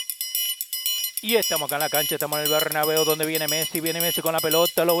Y estamos acá en la cancha, estamos en el Bernabéu donde viene Messi con la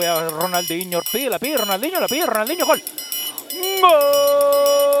pelota, lo voy a Ronaldinho, la pide Ronaldinho, gol.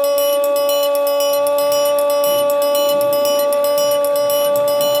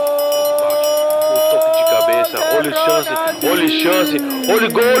 O toque de cabeça, olha chance, olha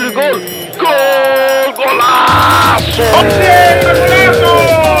gol! Golaço!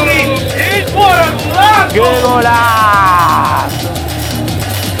 ¡Qué golazo!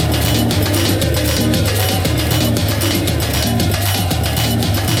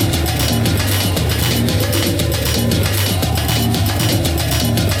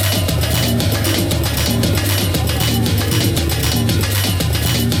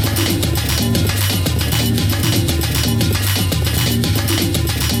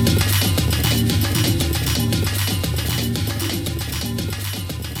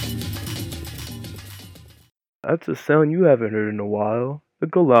 That's a sound you haven't heard in a while. The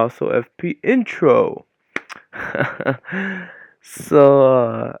Golasso FP intro.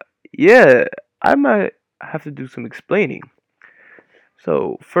 so, yeah, I might have to do some explaining.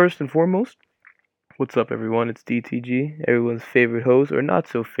 So, first and foremost, what's up, everyone? It's DTG, everyone's favorite host, or not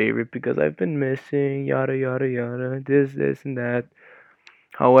so favorite because I've been missing, yada yada yada, this, and that.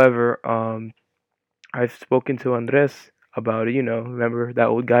 However, I've spoken to Andres about it, remember that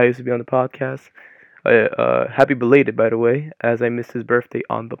old guy who used to be on the podcast? Happy belated, by the way, as I missed his birthday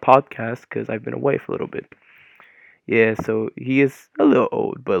on the podcast because I've been away for a little bit. Yeah, so he is a little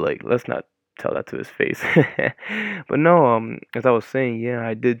old, but like, let's not tell that to his face. But no, as I was saying, yeah,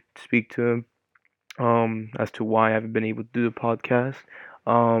 I did speak to him, as to why I haven't been able to do the podcast.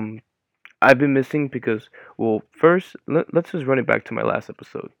 Um, I've been missing because, well, first, let's just run it back to my last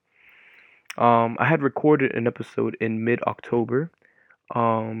episode. I had recorded an episode in mid-October.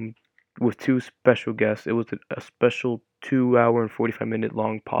 Um, with two special guests. It was a special 2 hour and 45 minute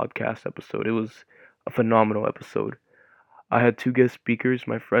long podcast episode. It was a phenomenal episode. I had two guest speakers,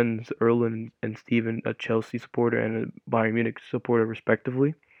 my friends Erlen and Steven, a Chelsea supporter and a Bayern Munich supporter,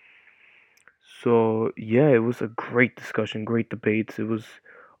 respectively. So, yeah, it was a great discussion, great debates. It was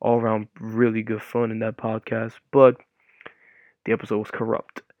all around really good fun in that podcast, but the episode was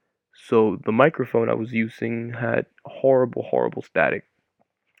corrupt. So, the microphone I was using had horrible, horrible static,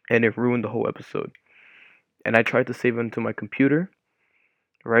 and it ruined the whole episode. And I tried to save it onto my computer,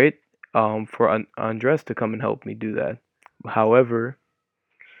 right? For Andres to come and help me do that. However,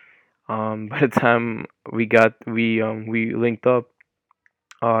 by the time we linked up,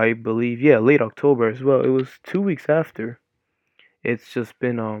 I believe, yeah, late October as well. It was 2 weeks after. It's just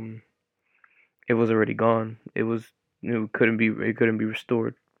been it was already gone. It couldn't be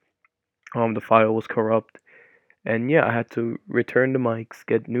restored. The file was corrupt. And yeah, I had to return the mics,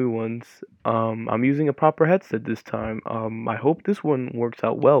 get new ones. I'm using a proper headset this time. I hope this one works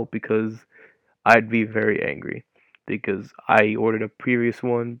out well because I'd be very angry because I ordered a previous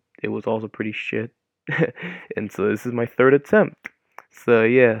one. It was also pretty shit. And so this is my third attempt. So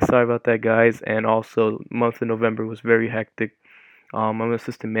yeah, sorry about that, guys. And also, month of November was very hectic. I'm an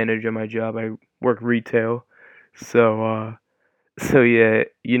assistant manager at my job. I work retail. So so yeah,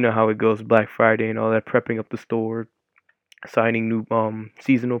 you know how it goes, Black Friday and all that, prepping up the store, signing new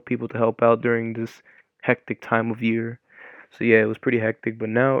seasonal people to help out during this hectic time of year. So yeah, it was pretty hectic. But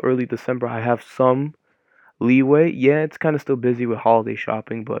now, early December, I have some leeway. Yeah, it's kind of still busy with holiday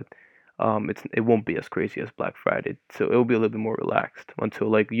shopping, but it won't be as crazy as Black Friday. So it'll be a little bit more relaxed until,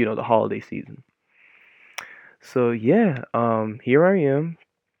 like, the holiday season. So yeah, here I am.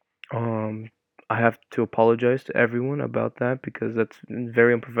 Um, I have to apologize to everyone about that because that's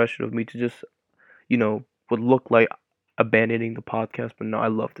very unprofessional of me to just, would look like abandoning the podcast. But no, I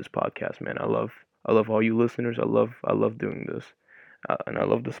love this podcast, man. I love all you listeners. I love doing this, and I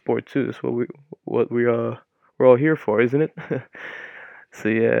love the sport too. That's we're all here for, isn't it? So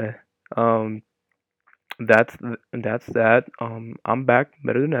yeah, um, that's that. I'm back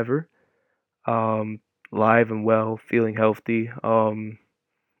better than ever. Um, live and well, feeling healthy.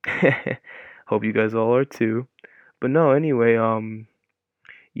 Hope you guys all are too. But no, anyway,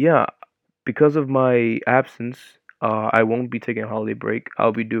 yeah, because of my absence, I won't be taking a holiday break.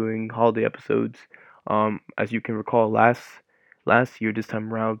 I'll be doing holiday episodes. As you can recall, last year this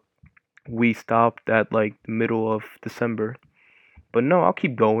time around, we stopped at like the middle of December. But no, I'll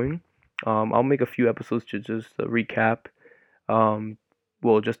keep going. I'll make a few episodes to just recap. Um,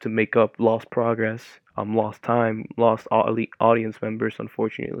 well, just to make up lost progress, lost time, lost audience members.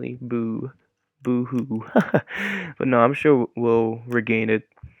 Unfortunately, boo hoo. But no, I'm sure we'll regain it.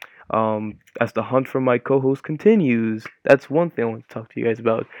 As the hunt for my co-host continues. That's one thing I want to talk to you guys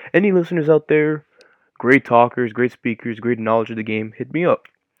about. Any listeners out there, great talkers, great speakers, great knowledge of the game, hit me up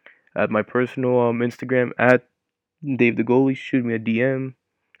at my personal Instagram at Dave the Goalie. Shoot me a DM,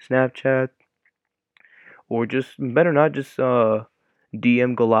 Snapchat, or just better not just DM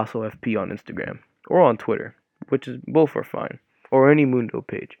Golasso FP on Instagram or on Twitter, which is both are fine, or any Mundo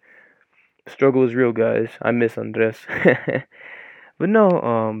page. Struggle is real, guys. I miss Andres. But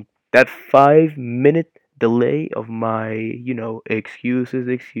no, that 5 minute delay of my,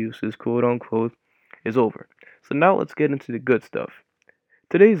 excuses, quote unquote, is over. So now let's get into the good stuff.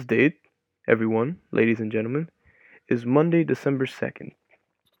 Today's date, everyone, ladies and gentlemen, is Monday, December 2nd.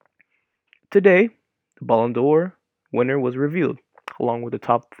 Today, the Ballon d'Or winner was revealed, along with the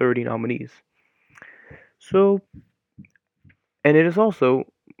top 30 nominees. So, and it is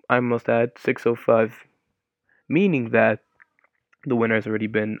also, I must add, 6:05, meaning that the winner has already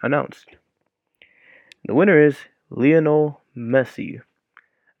been announced. The winner is Lionel Messi.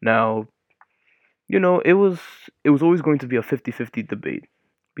 Now, it was always going to be a 50-50 debate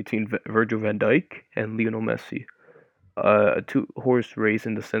between Virgil van Dijk and Lionel Messi. A two-horse race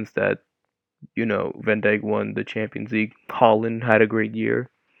in the sense that Van Dijk won the Champions League. Holland had a great year,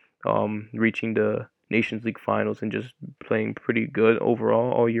 reaching the Nations League finals and just playing pretty good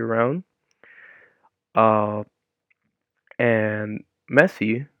overall all year round. Uh, and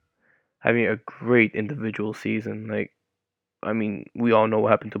Messi having a great individual season. Like, I mean, we all know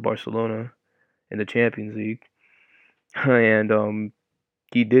what happened to Barcelona in the Champions League, and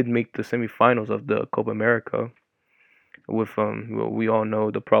he did make the semifinals of the Copa America. With well, we all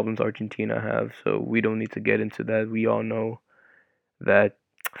know the problems Argentina have, so we don't need to get into that. We all know that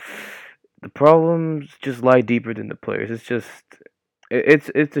the problems just lie deeper than the players. It's just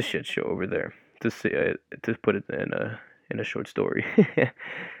it's a shit show over there to put it in a short story.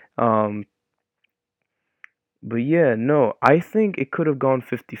 um, but yeah, no, I think it could have gone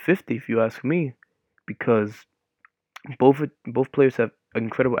 50-50 if you ask me, because both players have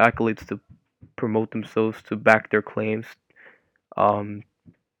incredible accolades to promote themselves to back their claims. Um,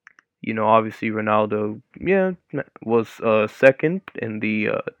 obviously Ronaldo, yeah, was second in the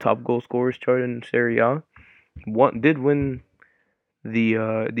top goal scorers chart in Serie A. Did win the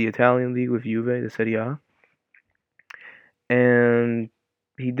Italian league with Juve, the Serie A, and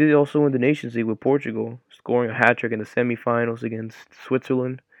he did also win the Nations League with Portugal, scoring a hat trick in the semifinals against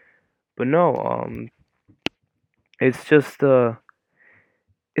Switzerland. But no, it's just that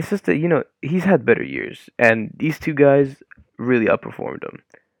he's had better years, and these two guys really outperformed him.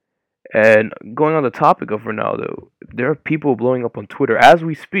 And going on the topic of Ronaldo, there are people blowing up on Twitter as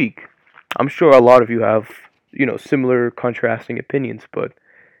we speak. I'm sure a lot of you have, similar contrasting opinions, but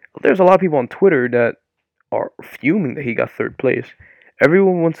there's a lot of people on Twitter that are fuming that he got third place.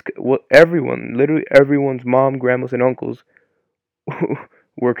 Literally everyone's mom, grandmas, and uncles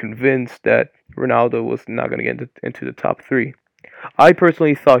were convinced that Ronaldo was not going to get into the top three. I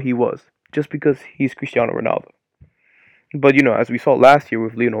personally thought he was, just because he's Cristiano Ronaldo. But as we saw last year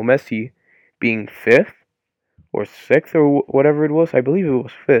with Lionel Messi being fifth or sixth or whatever it was, I believe it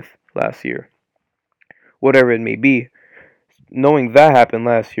was fifth last year. Whatever it may be, knowing that happened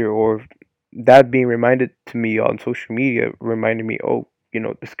last year, or that being reminded to me on social media, reminded me, oh,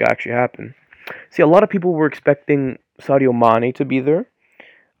 this guy actually happened. See, a lot of people were expecting Sadio Mane to be there,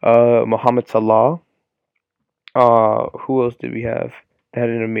 Mohamed Salah. Who else did we have that had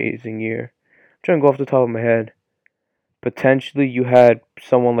an amazing year? I'm trying to go off the top of my head. Potentially, you had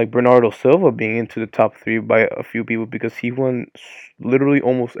someone like Bernardo Silva being into the top three by a few people because he won literally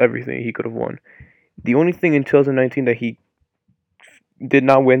almost everything he could have won. The only thing in 2019 that he did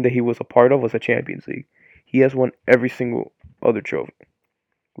not win that he was a part of was a Champions League. He has won every single other trophy,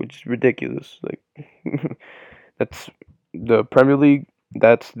 which is ridiculous. Like that's the Premier League.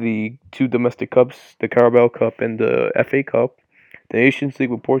 That's the two domestic cups, the Carabao Cup and the FA Cup, the Nations League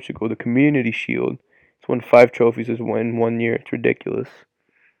with Portugal, the Community Shield. He's won 5 trophies in 1 year. It's ridiculous.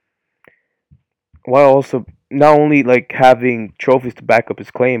 While also not only like having trophies to back up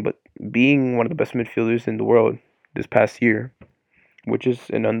his claim, but being one of the best midfielders in the world this past year, which is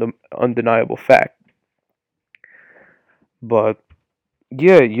an undeniable fact. But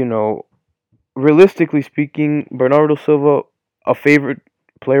yeah, realistically speaking, Bernardo Silva, a favorite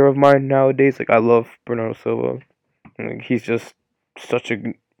player of mine nowadays. Like I love Bernardo Silva. Like, he's just such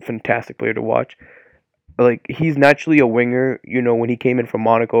a fantastic player to watch. Like he's naturally a winger. When he came in from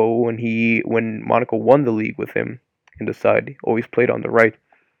Monaco, when Monaco won the league with him in the side, always played on the right.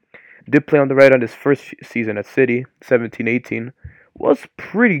 Did play on the right on his first season at City, 17-18. Was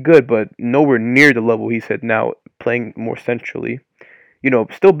pretty good, but nowhere near the level he's at now, playing more centrally.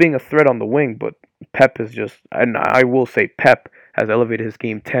 Still being a threat on the wing, but Pep is just, and I will say Pep has elevated his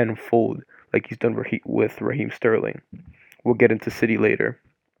game tenfold, like he's done with Raheem Sterling. We'll get into City later.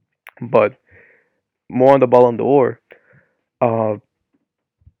 But more on the Ballon d'Or. Uh,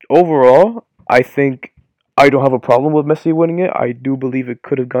 Overall, I think I don't have a problem with Messi winning it. I do believe it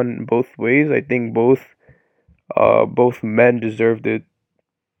could have gone both ways. I think both men deserved it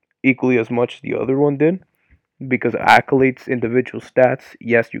equally as much as the other one did because accolades, individual stats.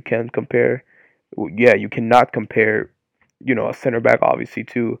 Yes, you can compare. Yeah, you cannot compare. A center back obviously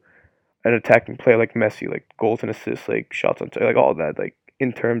to an attacking player like Messi, like goals and assists, like shots on like all that. Like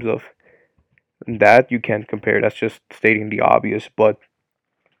in terms of that, you can't compare. That's just stating the obvious. But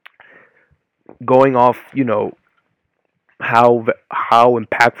going off, how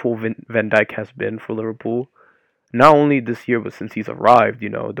impactful Van Dijk has been for Liverpool, not only this year but since he's arrived.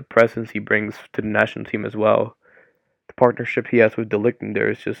 The presence he brings to the national team as well. The partnership he has with De Ligt in there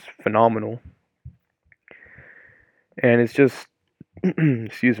is just phenomenal, and it's just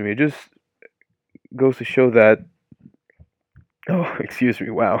excuse me, it just goes to show that. Oh, excuse me.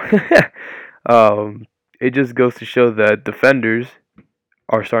 Wow. It just goes to show that defenders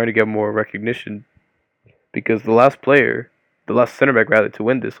are starting to get more recognition because the last center back rather to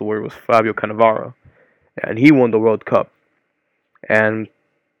win this award was Fabio Cannavaro, and he won the World Cup, and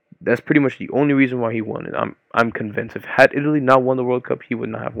that's pretty much the only reason why he won it. I'm convinced if had Italy not won the World Cup, he would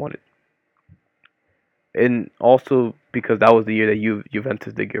not have won it, and also because that was the year that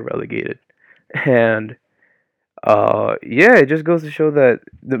Juventus did get relegated, and yeah, it just goes to show that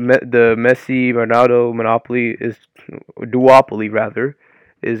the Messi Ronaldo monopoly is duopoly rather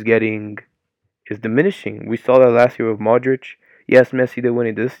is getting is diminishing. We saw that last year with Modric. Yes, Messi did win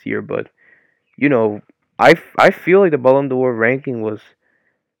it this year, but you know, I feel like the Ballon d'Or ranking was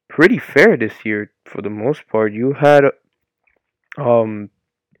pretty fair this year for the most part. You had um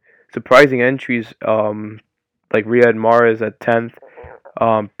surprising entries like Riyad Mahrez at 10th.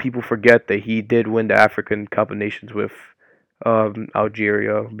 People forget that he did win the African Cup of Nations with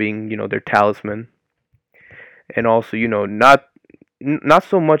Algeria being their talisman, and also not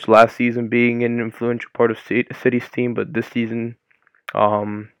so much last season being an influential part of City's team, but this season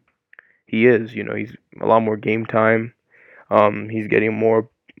um he is. He's a lot more game time. He's getting more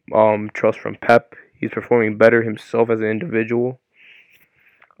trust from Pep. He's performing better himself as an individual.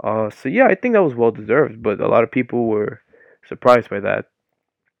 So yeah, I think that was well deserved, but a lot of people were surprised by that.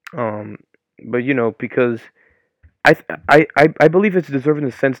 Um, but because I believe it's deserved in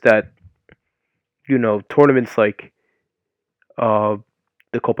the sense that tournaments like uh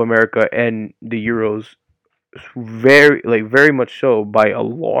the Copa America and the Euros very much so by a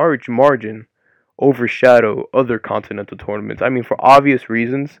large margin overshadow other continental tournaments. I mean, for obvious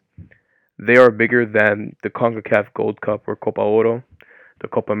reasons, they are bigger than the CONCACAF Gold Cup or Copa Oro, the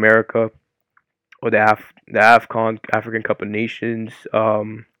Copa America, or the AFCON African Cup of Nations.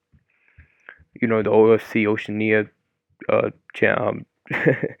 The OFC Oceania I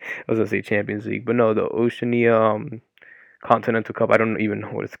was gonna say Champions League, but no, the Oceania Continental Cup. I don't even know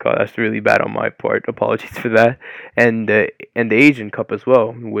what it's called. That's really bad on my part. Apologies for that. And the Asian Cup as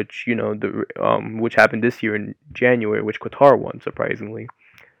well, which which happened this year in January, which Qatar won surprisingly.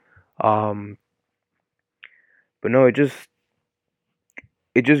 Um, but no, it just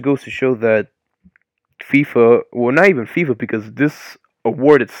goes to show that FIFA, well, not even FIFA, because this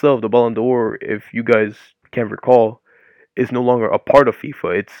award itself, the Ballon d'Or, if you guys can recall, is no longer a part of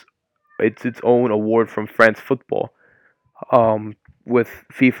FIFA. It's its own award from France Football. With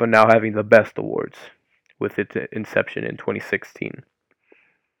FIFA now having the best awards with its inception in 2016.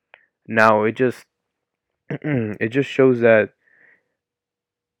 Now it just it just shows that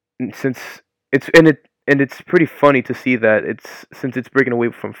since it's pretty funny to see that since it's breaking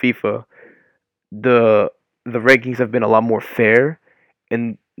away from FIFA, the the rankings have been a lot more fair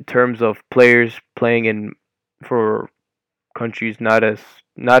in terms of players playing in for countries not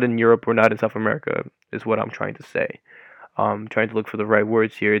in Europe or not in South America is what I'm trying to say. Trying to look for the right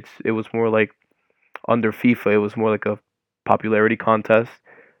words here. It was more like under FIFA, it was more like a popularity contest,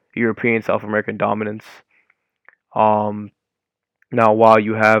 European South American dominance. Um, Now while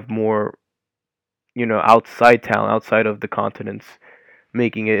you have more outside talent outside of the continents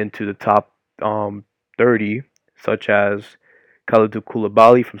making it into the top 30, such as Kalidou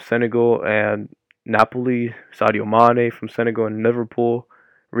Koulibaly from Senegal and Napoli, Sadio Mane from Senegal and Liverpool,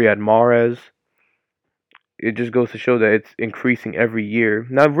 Riyad Mahrez. It just goes to show that it's increasing every year.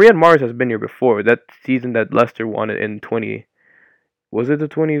 Now, Riyad Mahrez has been here before. That season that Leicester won it in 20. Was it the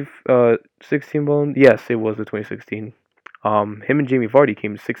 2016 Ballon? Yes, it was the 2016. Him and Jamie Vardy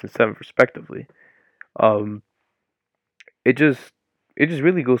came 6th and 7th respectively. Um, it just it just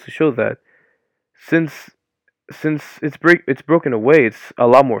really goes to show that since it's broken away, it's a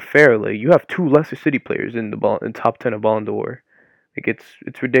lot more fair. Like you have two Leicester City players in the top 10 of Ballon d'Or, Like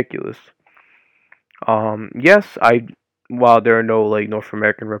it's ridiculous. Yes, I while there are no like North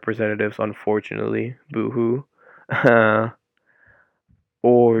American representatives, unfortunately, boo-hoo,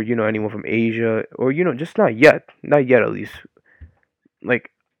 or anyone from Asia, or just not yet at least.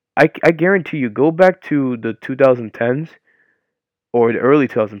 Like I guarantee you, go back to the 2010s or the early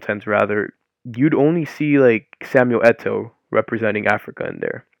 2010s rather, you'd only see like Samuel Eto'o representing Africa in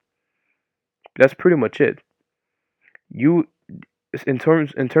there. That's pretty much it. You in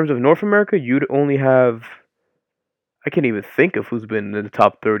terms of North America, you'd only have I can't even think of who's been in the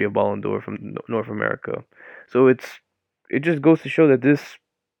top 30 of Ballon d'Or from North America. So it just goes to show that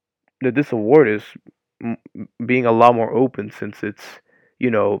this award is m- being a lot more open since it's you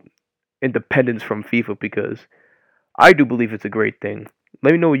know independence from FIFA because I do believe it's a great thing.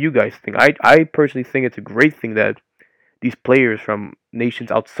 Let me know what you guys think. I personally think it's a great thing that these players from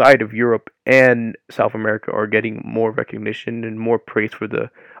nations outside of Europe and South America are getting more recognition and more praise for the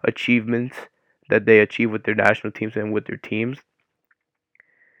achievements that they achieve with their national teams and with their teams.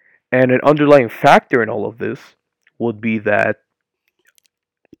 And an underlying factor in all of this would be that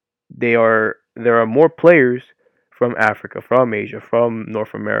there are more players from Africa, from Asia, from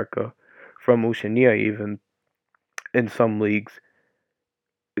North America, from Oceania even in some leagues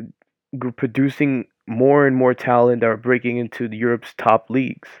producing more and more talent that are breaking into Europe's top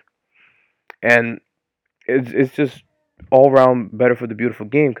leagues. And it's just all around better for the beautiful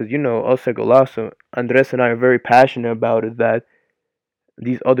game because us at Golasso, Andres and I are very passionate about it that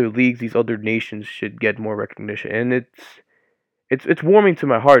these other leagues, these other nations should get more recognition, and it's warming to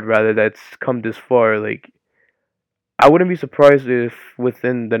my heart rather that it's come this far. Like I wouldn't be surprised if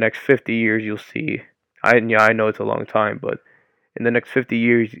within the next 50 years you'll see. I know it's a long time, but in the next 50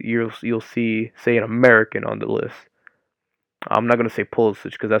 years you'll see say an American on the list. I'm not gonna say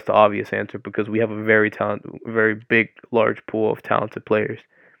Pulisic because that's the obvious answer because we have a very big, large pool of talented players.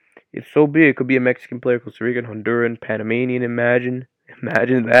 It's so big. It could be a Mexican player, Costa Rican, Honduran, Panamanian. Imagine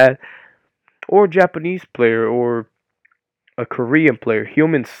that, or a Japanese player, or a Korean player.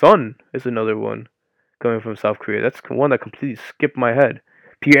 Heung-min Son is another one coming from South Korea. That's one that completely skipped my head.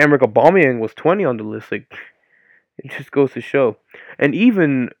 Pierre-Emerick Aubameyang was 20 on the list. Like it just goes to show, and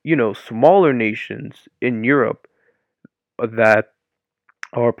even smaller nations in Europe that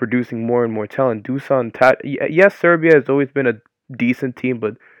are producing more and more talent. Dusan Tadic, yes, Serbia has always been a decent team,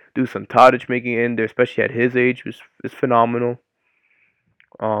 but Dusan Tadic making it in there, especially at his age, is phenomenal.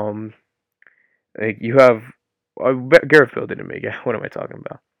 Um, like you have Gareth Bale didn't make it. What am I talking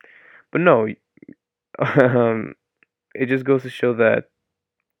about? But no, it just goes to show that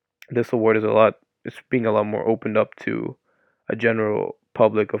this award is a lot. It's being a lot more opened up to a general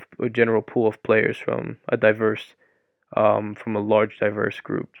public of a general pool of players from a large diverse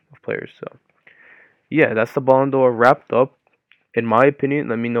group of players. So yeah, that's the Ballon d'Or wrapped up. In my opinion,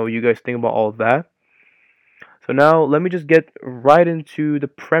 let me know what you guys think about all of that. So now let me just get right into the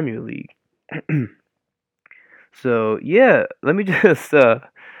Premier League. So yeah, let me just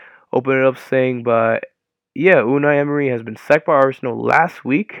open it up saying, but yeah, Unai Emery has been sacked by Arsenal last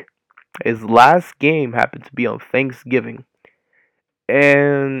week. His last game happened to be on Thanksgiving,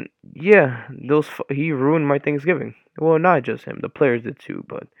 and yeah, he ruined my Thanksgiving. Well, not just him, the players did too,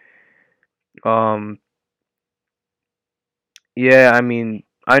 but um, yeah, I mean,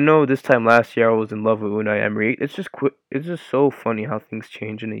 I know this time last year I was in love with Unai Emery. It's just so funny how things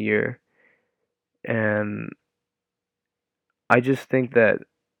change in a year, and I just think that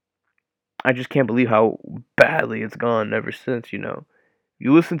I just can't believe how badly it's gone ever since.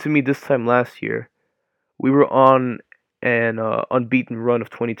 You listened to me this time last year. We were on an unbeaten run of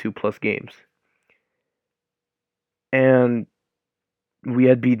 22 plus games, and we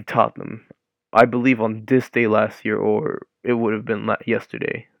had beaten Tottenham. I believe on this day last year, or it would have been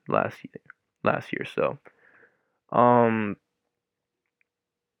yesterday last year. So, um,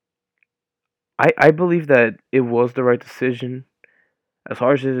 I believe that it was the right decision. As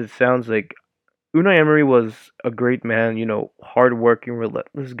harsh as it sounds, like Unai Emery was a great man. Hardworking,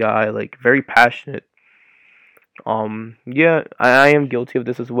 relentless guy, like very passionate. Yeah, I am guilty of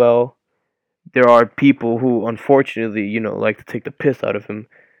this as well. There are people who, unfortunately, like to take the piss out of him,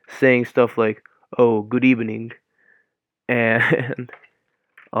 saying stuff like, "Oh, good evening," and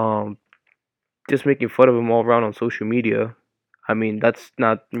um, just making fun of him all around on social media. I mean, that's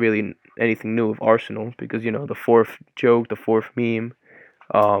not really anything new of Arsenal because the fourth joke, the fourth meme,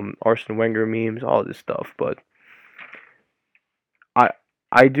 Arsene Wenger memes, all this stuff. But I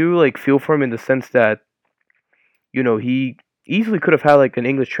I do like feel for him in the sense that he easily could have had like an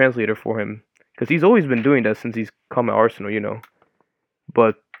English translator for him because he's always been doing that since he's come at Arsenal.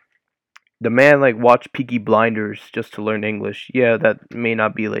 But the man like watched Peaky Blinders just to learn English. Yeah, that may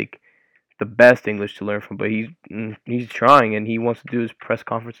not be like the best English to learn from, but he's trying and he wants to do his press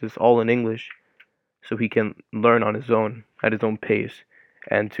conferences all in English so he can learn on his own at his own pace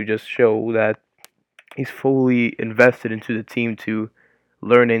and to just show that he's fully invested into the team to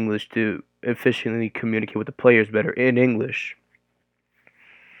learn English to efficiently communicate with the players better in English.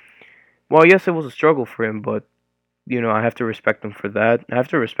 Well, yes, it was a struggle for him, but I have to respect him for that. I have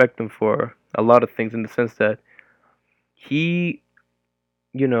to respect him for a lot of things in the sense that he,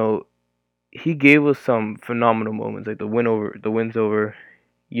 you know, he gave us some phenomenal moments, like the wins over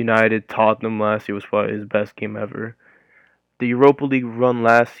United, Tottenham last year was probably his best game ever. The Europa League run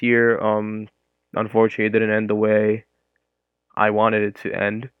last year, unfortunately, it didn't end the way I wanted it to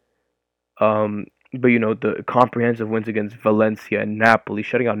end. But the comprehensive wins against Valencia and Napoli,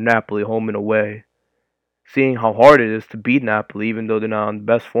 shutting out Napoli home and away, seeing how hard it is to beat Napoli, even though they're not on the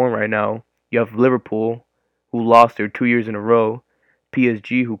best form right now. You have Liverpool, who lost their 2 years in a row,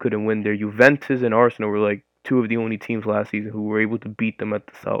 PSG, who couldn't win there. Juventus and Arsenal were like two of the only teams last season who were able to beat them at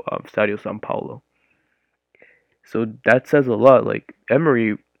the Stadio San Paolo. So that says a lot. Like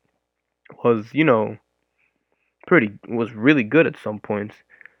Emery was, was really good at some points.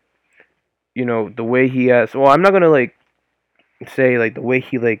 The way he has. Well, I'm not gonna like say like the way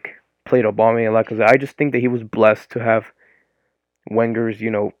he like played Aubameyang a lot because I just think that he was blessed to have Wenger's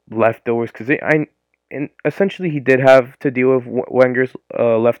leftovers because and essentially he did have to deal with Wenger's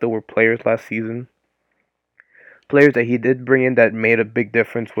leftover players last season. Players that he did bring in that made a big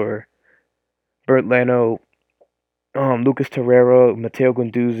difference were Bernd Leno, Lucas Torreira, Matteo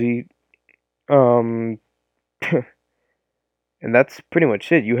Guendouzi, um, and that's pretty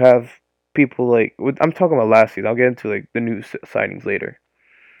much it. You have people like I'm talking about last season. I'll get into like the new signings later.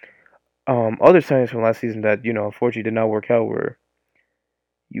 Other signings from last season that unfortunately did not work out were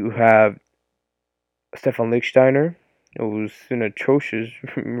you have Stefan Lichtsteiner, who's an atrocious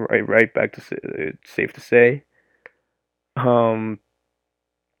right back to it's safe to say. Um,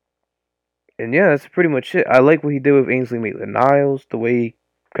 and yeah, that's pretty much it. I like what he did with Ainsley Maitland-Niles, the way he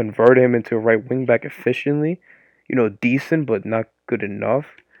converted him into a right wing back efficiently. Decent but not good enough.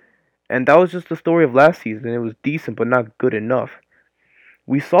 And that was just the story of last season. It was decent but not good enough.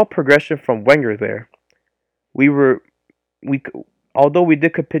 We saw progression from Wenger there. We were we although we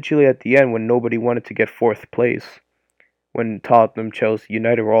did capitulate at the end when nobody wanted to get fourth place. When Tottenham, Chelsea,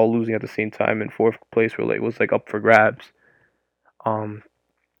 United were all losing at the same time, and fourth place was like up for grabs. Um,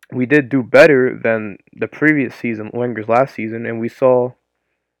 we did do better than the previous season, Wenger's last season, and we saw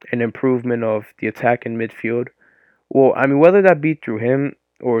an improvement of the attack in midfield. Well, I mean, whether that be through him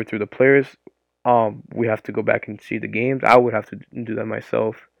or through the players, we have to go back and see the games. I would have to do that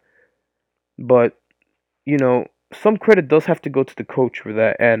myself. But, some credit does have to go to the coach for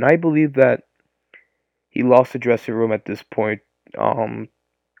that, and I believe that he lost the dressing room at this point. Um,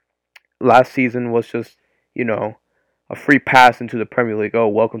 Last season was just, a free pass into the Premier League. Oh,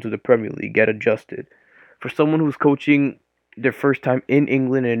 welcome to the Premier League. Get adjusted. For someone who's coaching their first time in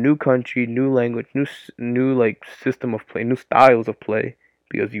England in a new country, new language, new like system of play, new styles of play,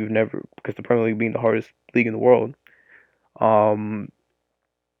 because because the Premier League being the hardest league in the world.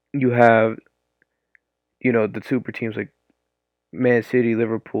 You have the super teams like Man City,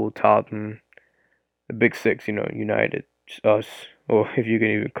 Liverpool, Tottenham, the Big Six. United, us, or if you can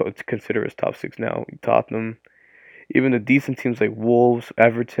even consider us top six now, Tottenham. Even the decent teams like Wolves,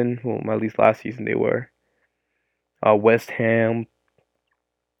 Everton, well, at least last season they were. West Ham.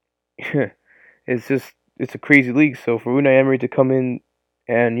 It's a crazy league. So for Unai Emery to come in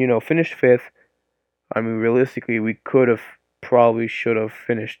and finish fifth, I mean realistically we should have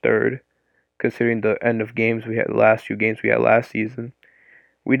finished third, considering the end of games we had the last few games we had last season.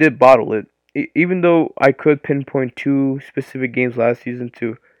 We did bottle it. Even though I could pinpoint two specific games last season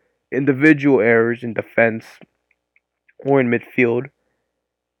to individual errors in defense or in midfield,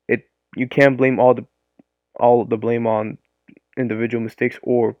 you can't blame all the blame on individual mistakes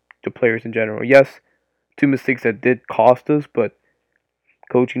or the players in general. Yes, two mistakes that did cost us, but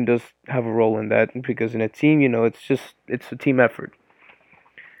coaching does have a role in that because in a team, it's a team effort.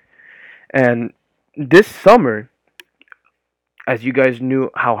 And this summer, as you guys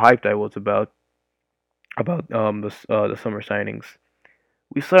knew how hyped I was about the summer signings,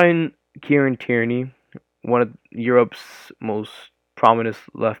 we signed Kieran Tierney, one of Europe's most prominent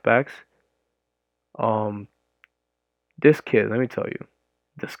left backs. Um, this kid, let me tell you,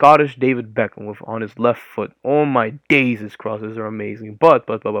 the Scottish David Beckham with on his left foot. Oh my days, his crosses are amazing. But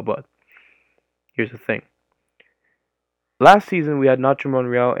here's the thing. Last season we had Nacho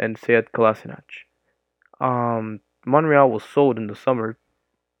Monreal and Sead Kolasinac. Monreal was sold in the summer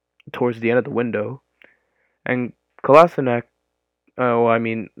towards the end of the window, and Kolasinac.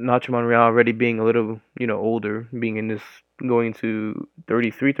 Nacho Monreal already being a little, older, being in this going to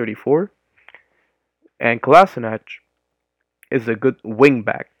 33, 34, and Kolasinac is a good wing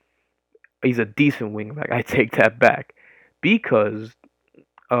back. He's a decent wing back. I take that back because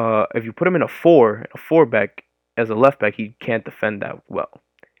if you put him in a four back as a left back, he can't defend that well.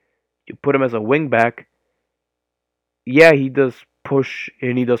 You put him as a wing back, yeah, he does push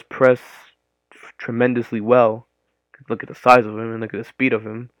and he does press tremendously well. Look at the size of him and look at the speed of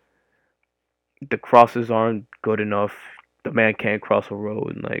him. The crosses aren't good enough. The man can't cross a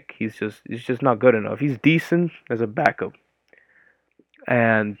road. Like he's just not good enough. He's decent as a backup,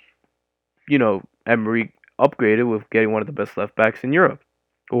 and Emery upgraded with getting one of the best left backs in Europe,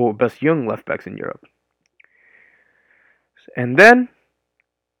 or best young left backs in Europe. And then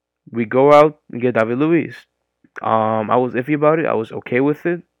we go out and get David Luiz. I was iffy about it. I was okay with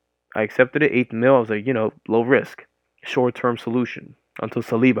it. I accepted it. 8 mil. I was like, low risk, short term solution until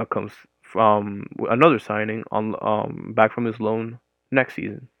Saliba comes from another signing on back from his loan next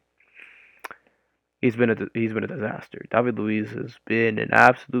season. He's been a disaster. David Luiz has been an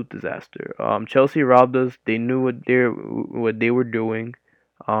absolute disaster. Chelsea robbed us. They knew what they were doing.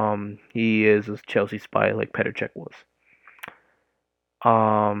 He is a Chelsea spy like Petr Cech was.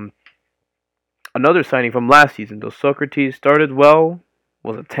 Another signing from last season, though. Socrates started well,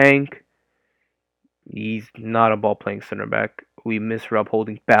 was a tank. He's not a ball playing center back. We miss Rob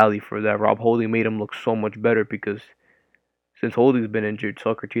Holding badly for that. Rob Holding made him look so much better because since Holding's been injured,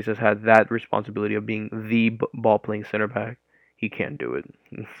 Socrates has had that responsibility of being the ball playing center back. He can't do it,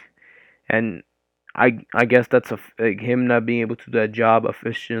 and I guess that's him not being able to do that job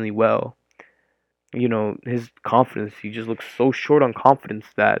efficiently well. His confidence. He just looks so short on confidence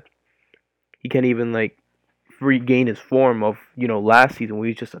that he can't even regain his form of last season where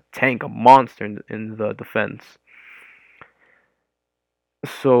he's just a tank, a monster in the defense.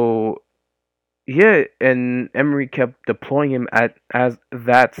 So yeah, and Emery kept deploying him as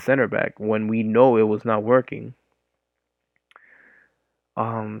that center back when we know it was not working.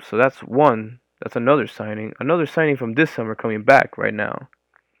 So that's one. That's another signing. Another signing from this summer coming back right now.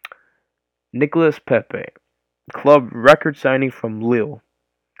 Nicolas Pepe, club record signing from Lille.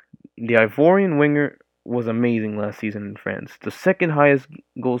 The Ivorian winger was amazing last season in France. The second highest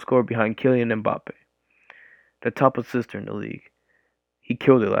goal scorer behind Kylian Mbappe. The top assister in the league. He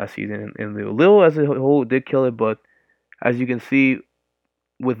killed it last season in Lille. Lille as a whole did kill it, but as you can see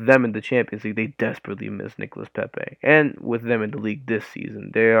with them in the Champions League, they desperately miss Nicolas Pepe. And with them in the league this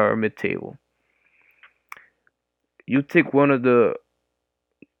season, they are mid-table. You take one of the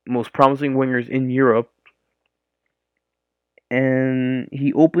most promising wingers in Europe, and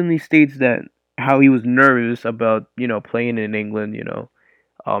he openly states that how he was nervous about playing in England,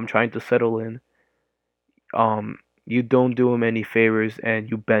 trying to settle in. You don't do him any favors and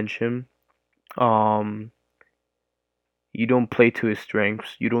you bench him. You don't play to his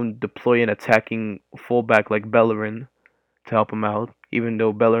strengths. You don't deploy an attacking fullback like Bellerin to help him out, even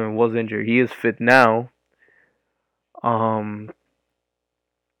though Bellerin was injured. He is fit now.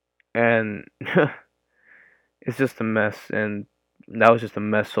 And it's just a mess, and that was just a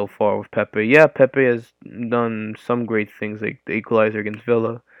mess so far with Pepe. Yeah, Pepe has done some great things, like the equalizer against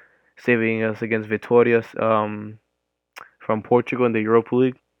Villa, saving us against Vitória from Portugal in the Europa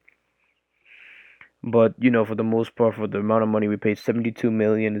League. But for the most part, for the amount of money we paid, 72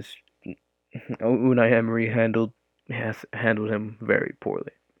 million, is Unai Emery has handled him very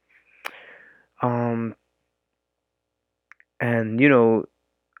poorly. And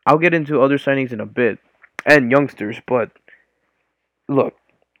I'll get into other signings in a bit and youngsters, but look,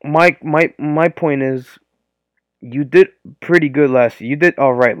 my point is, you did pretty good last season. You did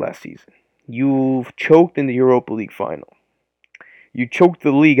all right last season. You choked in the Europa League final. You choked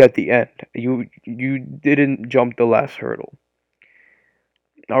the league at the end. You didn't jump the last hurdle.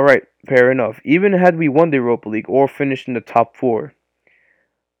 All right, fair enough. Even had we won the Europa League or finished in the top four,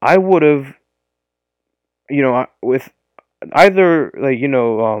 I would have, with either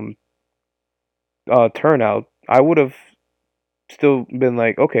turnout, I would have still been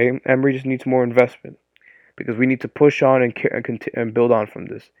like, okay, Emery just needs more investment because we need to push on and build on from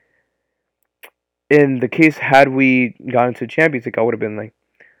this. In the case had we gotten to Champions League, I would have been like,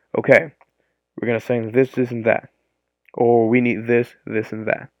 okay, we're gonna sign this, this, and that, or we need this, this, and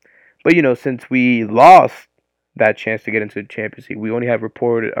that. But since we lost that chance to get into the Champions League, we only have a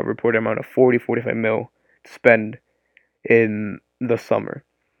reported amount of 40-45 mil to spend in the summer.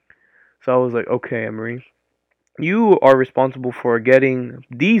 So I was like, okay, Emery, you are responsible for getting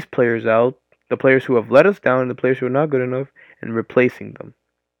these players out, the players who have let us down, the players who are not good enough, and replacing them.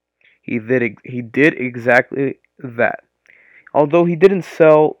 He did exactly that. Although he didn't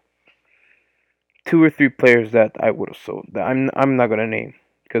sell two or three players that I would have sold. I'm not gonna name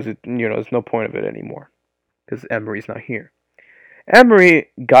because there's no point of it anymore because Emery's not here. Emery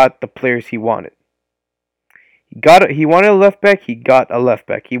got the players he wanted. He wanted a left back. He got a left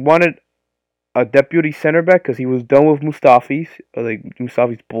back. He wanted a deputy center back because he was done with Mustafi's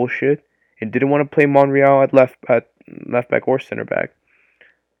bullshit and didn't want to play Monreal at left back or center back.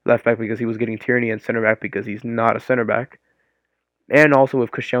 Left back because he was getting Tierney, and center back because he's not a center back. And also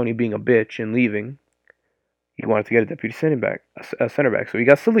with Koscielny being a bitch and leaving, he wanted to get a deputy center back, a center back. So he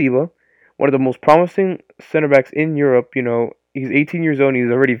got Saliba, one of the most promising center backs in Europe. He's 18 years old and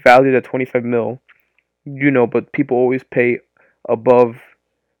he's already valued at 25 mil. But people always pay above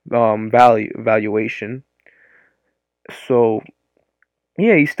valuation. So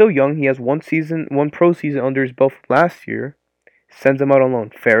yeah, he's still young. He has one pro season under his belt from last year. Sends him out on loan.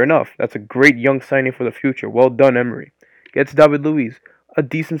 Fair enough. That's a great young signing for the future. Well done, Emery. Gets David Luiz, a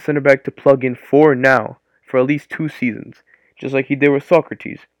decent center back to plug in for now, for at least 2 seasons, just like he did with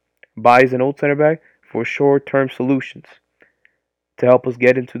Socrates. Buys an old center back for short-term solutions to help us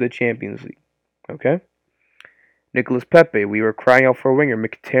get into the Champions League. Okay? Nicolas Pepe, we were crying out for a winger.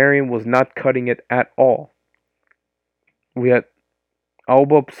 Mkhitaryan was not cutting it at all. We had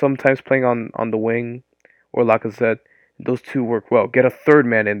Alba sometimes playing on the wing, or Lacazette. Those two work well. Get a third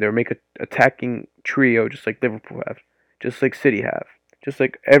man in there. Make an attacking trio just like Liverpool have. Just like City have. Just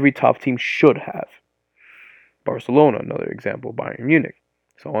like every top team should have. Barcelona, another example. Bayern Munich.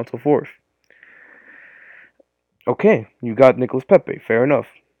 So on and so forth. Okay, you got Nicolas Pepe. Fair enough.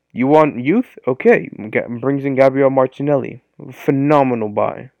 You want youth? Okay. Brings in Gabriel Martinelli. Phenomenal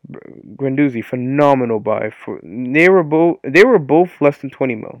buy. Guendouzi, phenomenal buy. They were both less than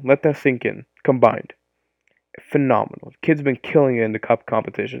 20 mil. Let that sink in. Combined. Phenomenal. Kid's been killing it in the cup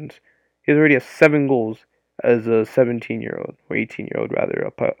competitions. He's already has 7 goals as a 17-year-old, or 18-year-old rather.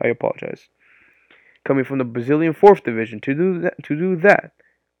 I apologize. Coming from the Brazilian 4th division to do that.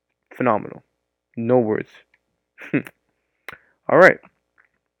 Phenomenal. No words. All right.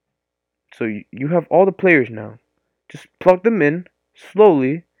 So you have all the players now. Just plug them in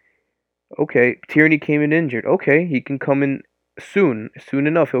slowly. Okay, Tierney came in injured. Okay, he can come in soon. Soon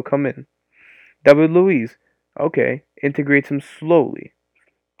enough, he'll come in. David Luiz. Okay, integrates him slowly.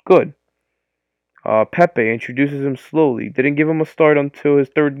 Good. Pepe introduces him slowly. Didn't give him a start until his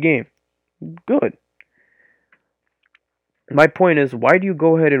 3rd game. Good. My point is, why do you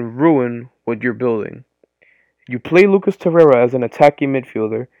go ahead and ruin what you're building? You play Lucas Torreira as an attacking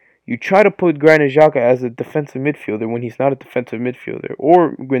midfielder. You try to put Granit Xhaka as a defensive midfielder when he's not a defensive midfielder.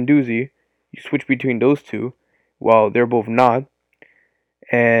 Or Guendouzi. You switch between those two while they're both not.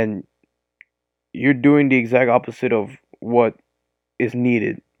 And you're doing the exact opposite of what is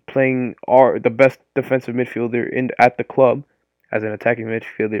needed. Playing the best defensive midfielder at the club as an attacking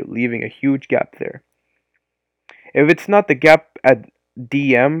midfielder, leaving a huge gap there. If it's not the gap at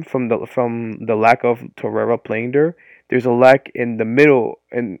DM from the lack of Torreira playing there, there's a lack in the middle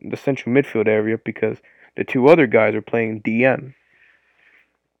in the central midfield area because the 2 other guys are playing DM.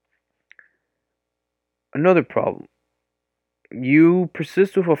 Another problem. You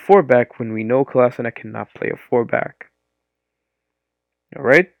persist with a 4-back when we know Kolasinac cannot play a 4-back.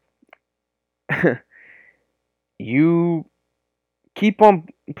 Alright? You keep on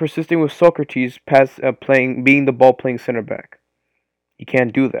persisting with Socrates being the ball playing center back. You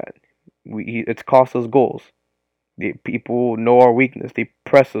can't do that. It's cost us goals. People know our weakness. They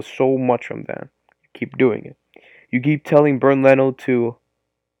press us so much from that. You keep doing it. You keep telling Bernd Leno to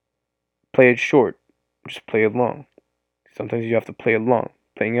play it short. Just play it long. Sometimes you have to play it long.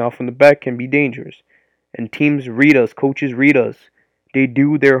 Playing off from the back can be dangerous. And teams read us. Coaches read us. They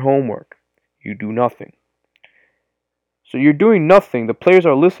do their homework. You do nothing. So you're doing nothing. The players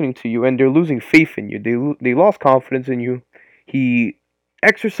are listening to you and they're losing faith in you. They lost confidence in you. He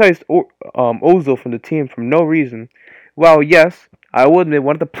exercised Ozil from the team for no reason. Well, yes, I will admit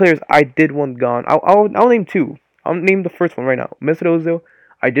one of the players I did want gone. I'll name 2. I'll name the first one right now. Mesut Ozil.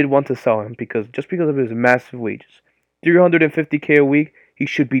 I did want to sell him because of his massive wages. 350k a week. He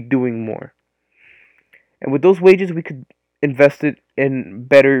should be doing more. And with those wages, we could invest it in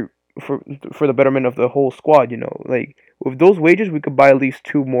better for the betterment of the whole squad. Like with those wages, we could buy at least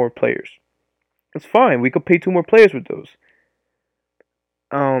 2 more players. It's fine. We could pay 2 more players with those.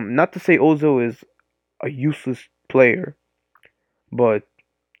 Not to say Ozil is a useless player, but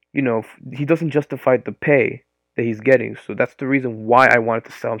he doesn't justify the pay that he's getting. So that's the reason why I wanted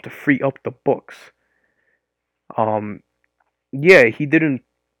to sell him, to free up the books. Yeah, he didn't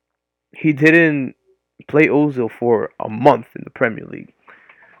play Ozil for a month in the Premier League.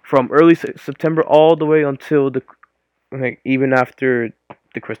 from early September all the way until the like even after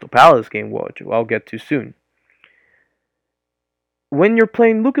the Crystal Palace game, which I'll get to soon. When you're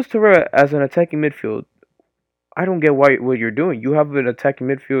playing Lucas Torreira as an attacking midfield, I don't get why what you're doing. You have an attacking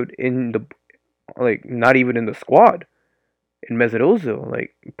midfield in the like not even in the squad in Mesut Ozil.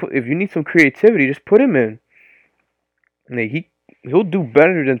 Like if you need some creativity, just put him in. Like, he'll do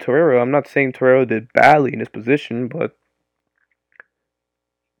better than Torreira. I'm not saying Torreira did badly in his position, but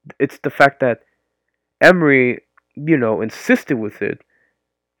it's the fact that Emery, insisted with it,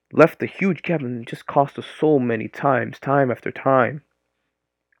 left a huge gap and just cost us so many times, time after time.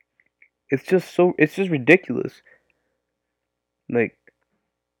 It's just ridiculous. Like,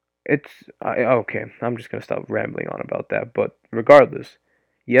 okay, I'm just gonna stop rambling on about that. But regardless,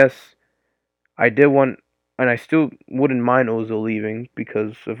 yes, I did want, and I still wouldn't mind Ozil leaving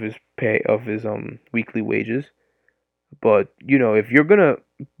because of his pay, of his weekly wages. But if you're gonna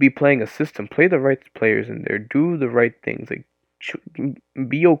be playing a system, play the right players in there, do the right things, like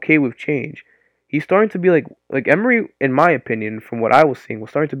be okay with change. He's starting to be like Emery, in my opinion, from what I was seeing,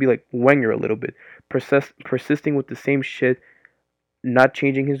 was starting to be like Wenger a little bit, persisting with the same shit, not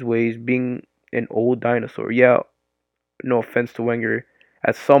changing his ways, being an old dinosaur. Yeah, no offense to Wenger,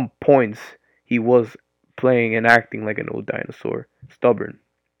 at some points he was playing and acting like an old dinosaur, stubborn.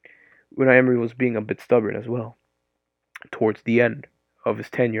 Unai Emery was being a bit stubborn as well towards the end of his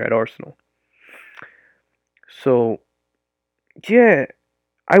tenure at Arsenal. So yeah,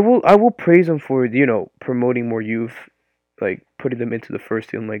 I will praise him for promoting more youth, like putting them into the first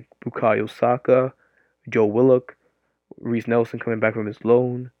team, like Bukayo Saka, Joe Willock, Reece Nelson coming back from his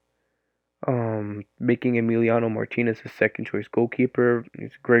loan, making Emiliano Martinez his second choice goalkeeper.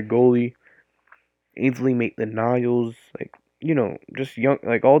 He's a great goalie. Ainsley Maitland-Niles, like just young,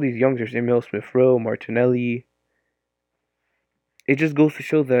 like all these youngsters, Emil Smith-Rowe, Martinelli. It just goes to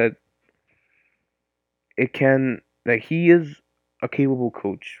show that he is a capable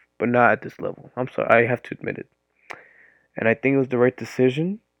coach, but not at this level. I'm sorry, I have to admit it. And I think it was the right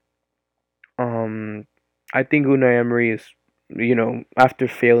decision. Um, I think Unai Emery is, after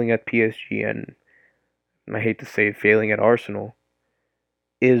failing at PSG and I hate to say it, failing at Arsenal,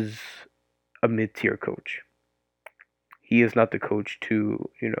 is a mid-tier coach. He is not the coach to,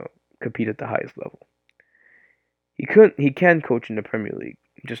 compete at the highest level. He can coach in the Premier League,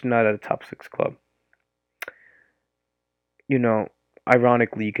 just not at a top 6 club. You know,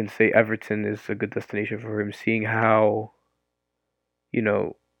 Ironically, you can say Everton is a good destination for him, seeing how, you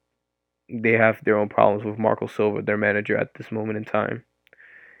know, they have their own problems with Marco Silva, their manager at this moment in time.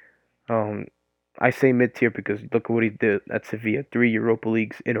 Um, I say mid tier because look at what he did at Sevilla, 3 Europa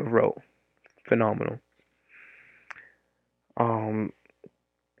Leagues in a row, phenomenal. Um,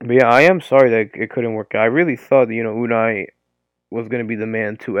 but yeah, I am sorry that it couldn't work out. I really thought Unai was gonna be the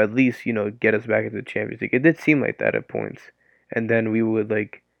man to at least get us back into the Champions League. It did seem like that at points, and then we would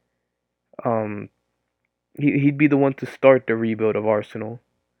um he'd be the one to start the rebuild of Arsenal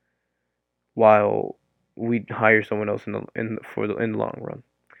while we hire someone else in the long run.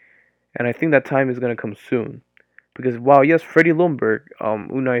 And I think that time is gonna come soon. Because while yes, Freddie Ljungberg,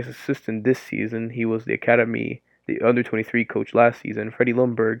 Unai's assistant this season, he was the under 23 coach last season. Freddie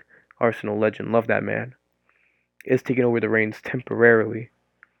Ljungberg, Arsenal legend, love that man, is taking over the reins temporarily.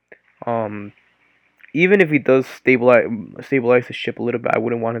 Um, Even if he does stabilize the ship a little bit, I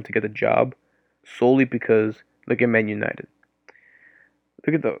wouldn't want him to get the job solely because look at Man United.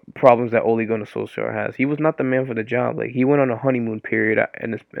 Look at the problems that Ole Gunnar Solskjaer has. He was not the man for the job. Like he went on a honeymoon period,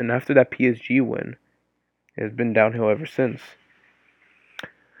 and after that PSG win, it's been downhill ever since.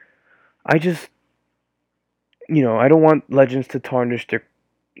 I just, I don't want legends to tarnish their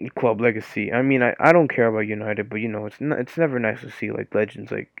club legacy. I mean, I don't care about United, but it's never nice to see like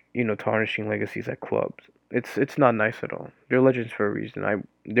legends tarnishing legacies at clubs. It's not nice at all. They're legends for a reason.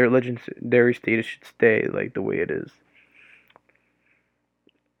 Their legendary status should stay like the way it is.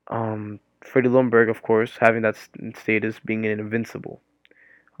 Freddie Ljungberg, of course, having that status, being an invincible.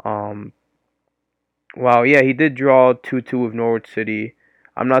 Um, wow, yeah, he did draw 2-2 with Norwich City.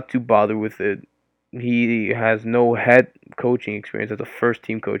 I'm not too bothered with it. He has no head coaching experience as a first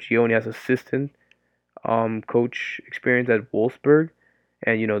team coach. He only has assistant coach experience at Wolfsburg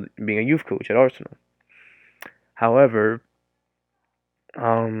and being a youth coach at Arsenal. However,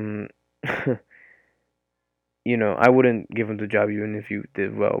 um I wouldn't give him the job even if you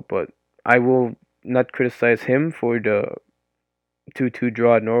did well, but I will not criticize him for the 2-2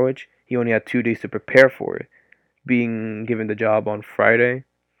 draw at Norwich. He only had 2 days to prepare for it, being given the job on Friday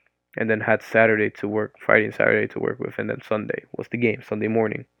and then had Friday and Saturday to work with, and then Sunday was the game, Sunday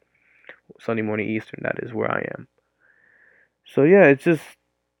morning Eastern, that is where I am. So yeah, it's just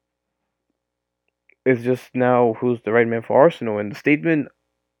It's just now who's the right man for Arsenal. And the statement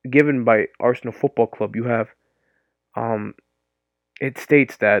given by Arsenal Football Club, you have um, it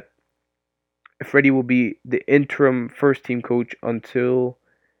states that Freddie will be the interim first team coach until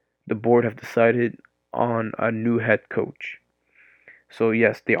the board have decided on a new head coach. So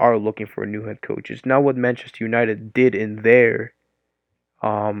yes, they are looking for a new head coach. It's not what Manchester United did in their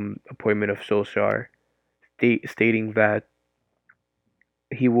appointment of Solskjaer, stating that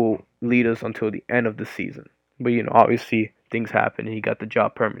he will lead us until the end of the season. But obviously things happen and he got the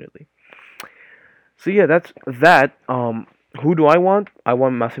job permanently. So yeah, that's that. Who do I want? I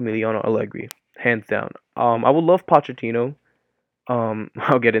want Massimiliano Allegri, hands down. I would love Pochettino.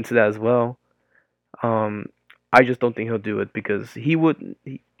 I'll get into that as well. Um, I just don't think he'll do it because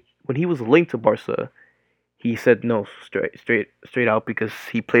when he was linked to Barca, he said no straight out because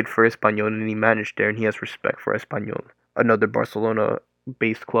he played for Espanyol and he managed there and he has respect for Espanyol, another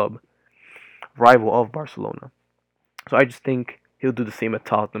Barcelona-based club, rival of Barcelona. So I just think he'll do the same at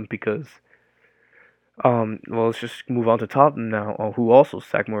Tottenham because well, let's just move on to Tottenham now, who also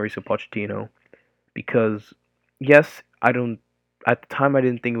sacked Mauricio Pochettino because yes, I don't at the time I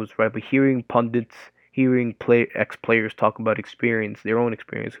didn't think it was right, but hearing pundits, hearing ex players talk about experience, their own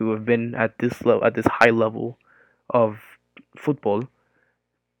experience, who have been at this level, at this high level of football,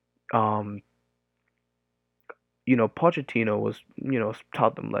 um, Pochettino was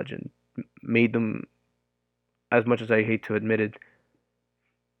Tottenham legend, made them, as much as I hate to admit it,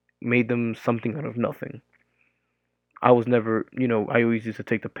 made them something out of nothing. I was never, I always used to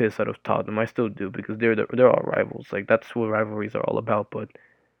take the piss out of Tottenham. I still do because they're all rivals. Like that's what rivalries are all about. But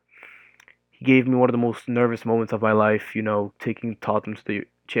he gave me one of the most nervous moments of my life. Taking Tottenham to the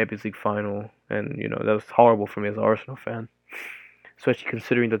Champions League final, and that was horrible for me as an Arsenal fan, especially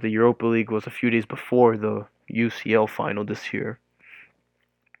considering that the Europa League was a few days before the UCL final this year.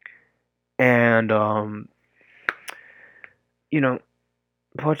 And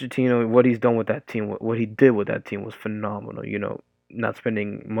Pochettino, what he's done with that team, what he did with that team was phenomenal. Not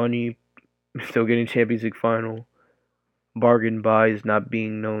spending money, still getting Champions League final, bargain buys, not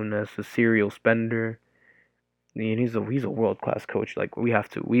being known as a serial spender. I mean, he's a world class coach. Like we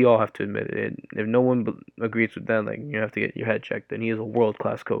all have to admit it. If no one agrees with that, like you have to get your head checked. And he is a world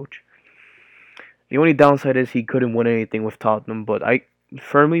class coach. The only downside is he couldn't win anything with Tottenham. But I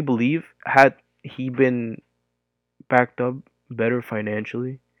firmly believe had he been backed up better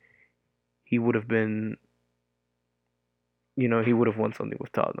financially, he would have been, he would have won something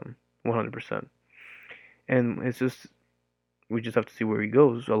with Tottenham, 100%. And it's just we just have to see where he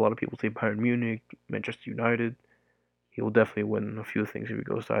goes. A lot of people say Bayern Munich, Manchester United. He will definitely win a few things if he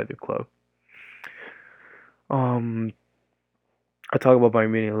goes to either club. I talk about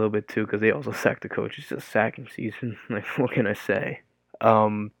Bayern Munich a little bit too because they also sacked the coach. It's just sacking season. Like what can I say?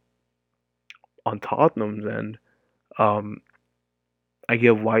 On Tottenham's end, I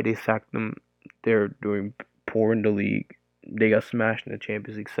get why they sacked them. They're doing poor in the league. They got smashed in the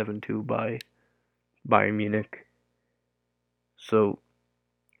Champions League 7-2 by Bayern Munich. So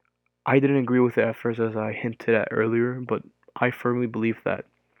I didn't agree with it at first, as I hinted at earlier, but I firmly believe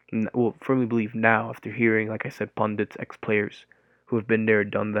firmly believe now after hearing, like I said, pundits, ex-players who have been there,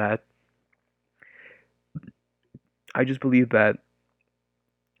 done that. I just believe that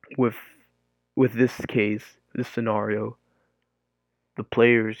with this case, this scenario, the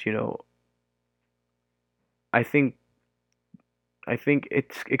players, I think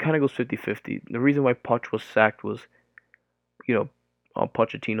it kind of goes 50-50. The reason why Poch was sacked was,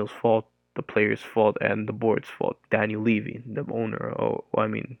 Pochettino's fault, the players' fault, and the board's fault. Daniel Levy, the owner,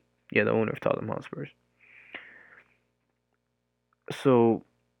 the owner of Tottenham Hotspur. So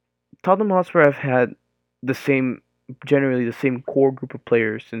Tottenham Hotspur have had generally the same core group of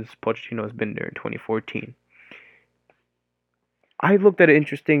players since Pochettino has been there in 2014. I looked at an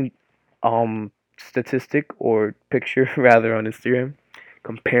interesting statistic or picture rather on Instagram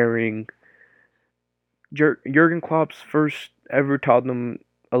comparing Jurgen Klopp's first ever Tottenham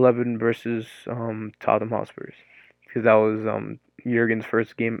 11 versus Tottenham Hotspurs, because that was Jurgen's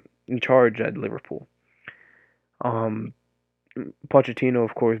first game in charge at Liverpool. Pochettino,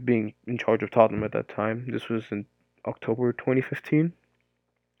 of course, being in charge of Tottenham at that time. This was in October 2015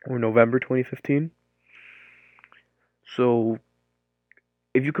 or November 2015. So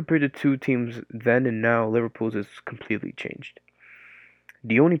if you compare the two teams then and now, Liverpool's is completely changed.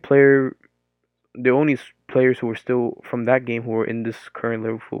 The only players who were still from that game who were in this current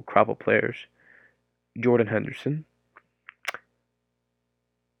Liverpool crop of players, Jordan Henderson.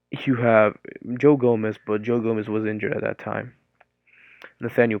 You have Joe Gomez, but Joe Gomez was injured at that time.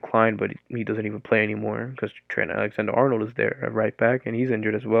 Nathaniel Klein, but he doesn't even play anymore because Trent Alexander-Arnold is there at right back, and he's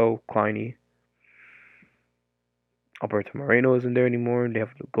injured as well, Kleiny. Alberto Moreno isn't there anymore. They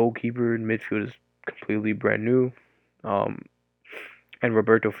have the goalkeeper. Midfield is completely brand new. Um, and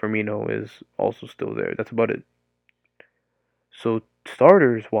Roberto Firmino is also still there. That's about it. So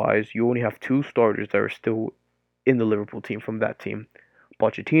starters wise, you only have two starters that are still in the Liverpool team from that team.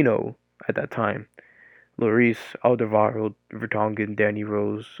 Pochettino at that time, Lloris, Alderweireld, Vertonghen, Danny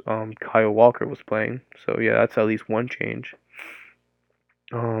Rose, Kyle Walker was playing. So yeah, that's at least one change.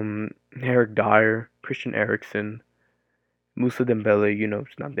 Eric Dyer, Christian Eriksen, Musa Dembele,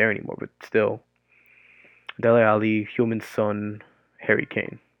 it's not there anymore, but still. Dele Alli, Human Son, Harry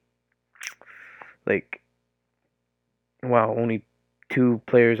Kane. Like, wow, only two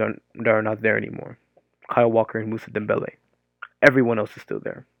players that are not there anymore. Kyle Walker and Musa Dembele. Everyone else is still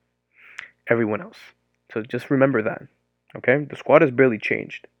there. Everyone else. So just remember that. Okay? The squad has barely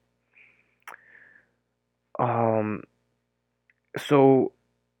changed. So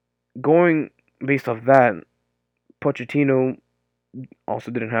going based off that, Pochettino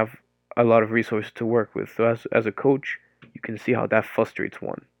also didn't have a lot of resources to work with. So as a coach, you can see how that frustrates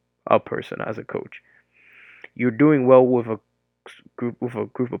a person as a coach. You're doing well with a group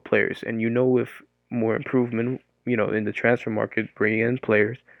of players, and with more improvement, in the transfer market, bringing in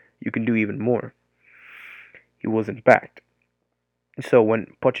players, you can do even more. He wasn't backed. So when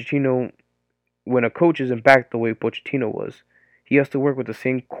a coach isn't backed the way Pochettino was, he has to work with the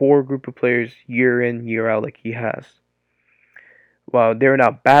same core group of players year in, year out like he has. While they're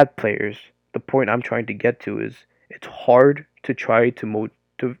not bad players, the point I'm trying to get to is it's hard to try to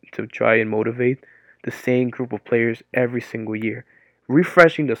try and motivate the same group of players every single year.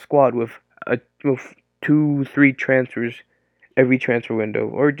 Refreshing the squad with with 2-3 transfers every transfer window,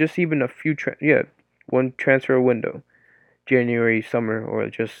 or just even a few one transfer window, January, summer, or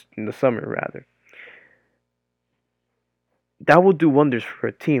just in the summer rather. That will do wonders for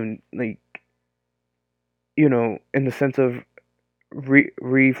a team, like in the sense of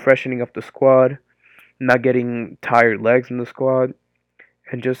refreshing up the squad, not getting tired legs in the squad,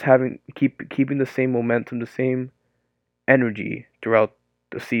 and just keeping the same momentum, the same energy throughout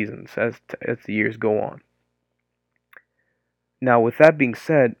the seasons as the years go on. Now, with that being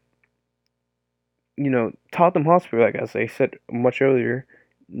said, Tottenham Hotspur, like as I said much earlier,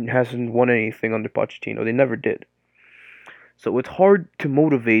 hasn't won anything under Pochettino. They never did. So it's hard to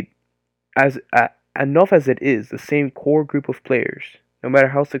motivate as enough as it is the same core group of players, no matter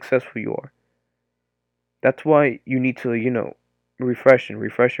how successful you are. That's why you need to, refresh and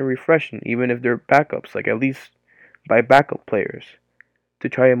refresh and refresh, and even if they're backups, like at least by backup players to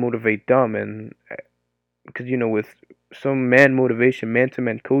try and motivate them. And because with some man motivation, man to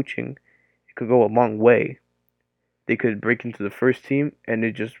man coaching, it could go a long way. They could break into the first team, and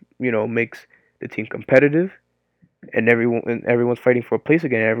it just makes the team competitive, and everyone's fighting for a place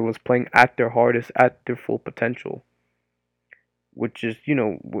again. Everyone's playing at their hardest, at their full potential, which is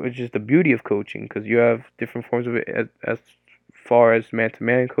the beauty of coaching, because you have different forms of it as far as man to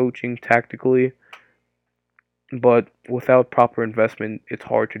man coaching tactically. But without proper investment, it's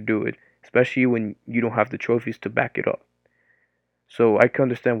hard to do it, especially when you don't have the trophies to back it up. So I can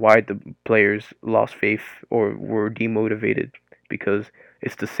understand why the players lost faith or were demotivated, because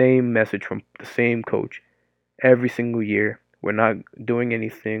it's the same message from the same coach every single year. We're not doing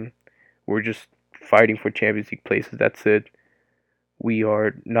anything. We're just fighting for Champions League places. That's it. We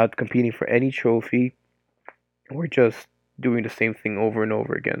are not competing for any trophy. We're just doing the same thing over and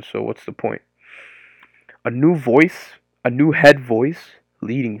over again. So what's the point? A new voice, a new head voice,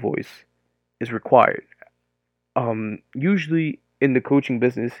 leading voice is required. Usually in the coaching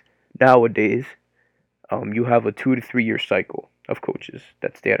business nowadays, you have a 2 to 3 year cycle of coaches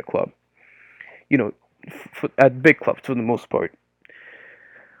that stay at a club. At big clubs for the most part.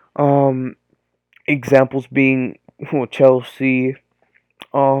 Examples being Chelsea,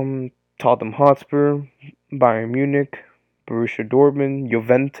 Tottenham Hotspur, Bayern Munich, Borussia Dortmund,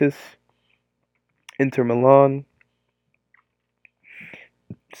 Juventus, Inter Milan,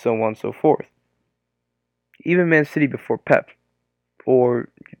 so on and so forth. Even Man City before Pep, or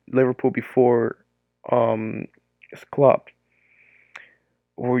Liverpool before Klopp,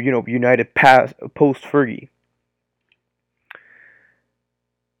 or United post Fergie.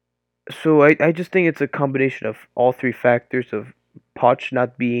 So I just think it's a combination of all three factors of Poch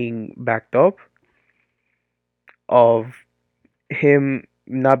not being backed up, of him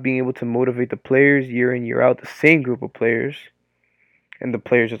not being able to motivate the players year in year out, the same group of players, and the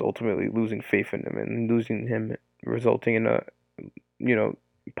players just ultimately losing faith in him and losing him, resulting in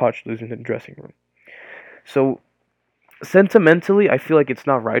Poch losing the dressing room. So sentimentally, I feel like it's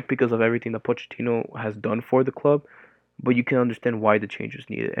not right because of everything that Pochettino has done for the club, but you can understand why the change was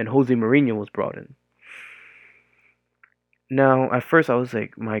needed, and Jose Mourinho was brought in. Now, at first, I was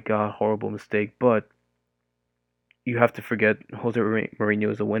like, my God, horrible mistake. But you have to forget Jose Mourinho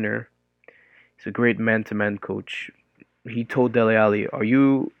is a winner. He's a great man-to-man coach. He told Dele Alli, "Are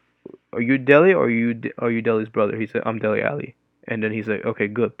you Dele or are you Dele's brother?" He said, "I'm Dele Alli." And then he's like, "Okay,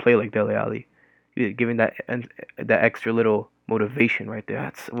 good. Play like Dele Alli." Giving that extra little motivation right there.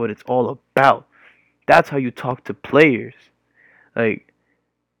 That's what it's all about. That's how you talk to players. Like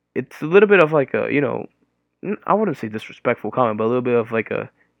it's a little bit of like a I wouldn't say disrespectful comment, but a little bit of like a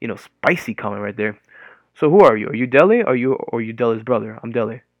spicy comment right there. So who are you? Are you Dele? Are you Dele's brother? I'm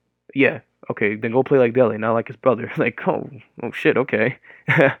Dele. Yeah. Okay, then go play like Dele, not like his brother. Like, oh shit, okay.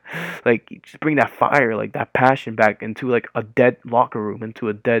 Like, just bring that fire, like that passion back into like a dead locker room, into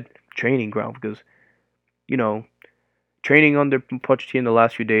a dead training ground, because you know, training under Pochettino the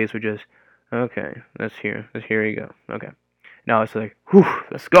last few days were just okay. Here you go. Okay, now it's like, whew,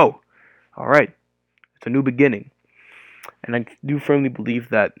 let's go. All right, it's a new beginning, and I do firmly believe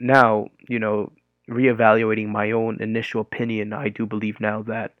that now. Reevaluating my own initial opinion, I do believe now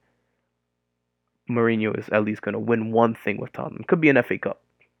that Mourinho is at least going to win one thing with Tottenham. Could be an FA Cup.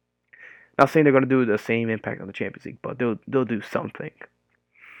 Not saying they're going to do the same impact on the Champions League, but they'll do something.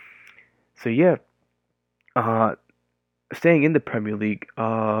 So yeah, uh, staying in the Premier League,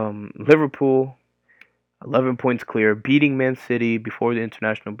 Liverpool 11 points clear, beating Man City before the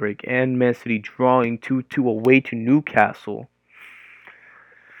international break, and Man City drawing 2-2 away to Newcastle.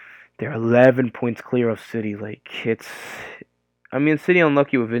 They're 11 points clear of City. I mean, City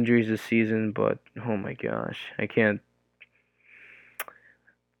unlucky with injuries this season, but oh my gosh, I can't.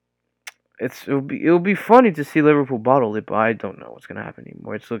 It'll be funny to see Liverpool bottle it, but I don't know what's gonna happen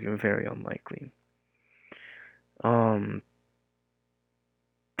anymore. It's looking very unlikely. Um,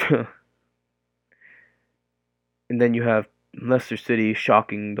 and then you have Leicester City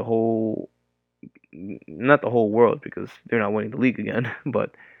shocking not the whole world because they're not winning the league again,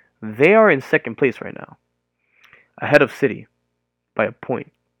 but they are in second place right now, ahead of City by a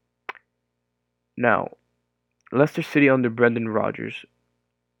point. Now, Leicester City under Brendan Rodgers,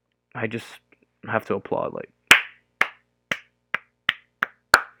 I just have to applaud. Like,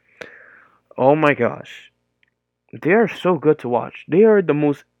 oh my gosh, they are so good to watch. They are the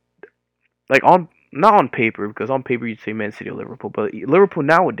most not on paper, because on paper you'd say Man City or Liverpool, but Liverpool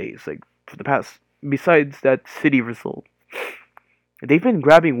nowadays, like for the past, besides that City result, they've been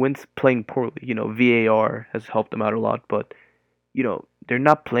grabbing wins playing poorly. VAR has helped them out a lot, but they're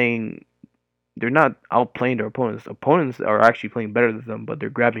not playing. They're not outplaying their opponents. Opponents are actually playing better than them, but they're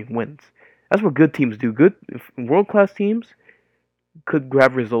grabbing wins. That's what good teams do. Good world class teams could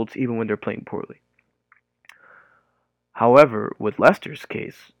grab results even when they're playing poorly. However, with Leicester's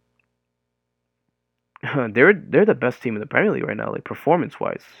case, they're the best team in the Premier League right now, like performance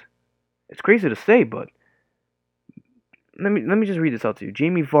wise. It's crazy to say, but let me just read this out to you.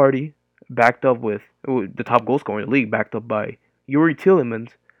 Jamie Vardy, backed up with the top goal scorer in the league, backed up by Yuri Tillemans,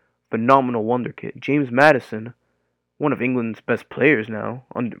 phenomenal wonder kid. James Maddison, one of England's best players now,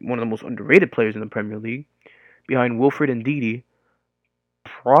 one of the most underrated players in the Premier League, behind Wilfred Ndidi,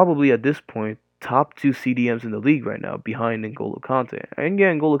 probably at this point top two CDMs in the league right now, behind N'Golo Kante. And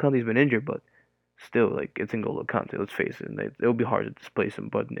yeah, N'Golo Kante's been injured, but still, like, it's N'Golo Kante. Let's face it, it'll be hard to displace him.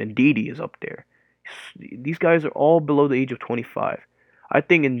 But Ndidi is up there. These guys are all below the age of 25. I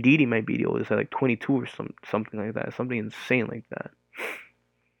think Ndidi might be the oldest at like 22 or something like that, something insane like that.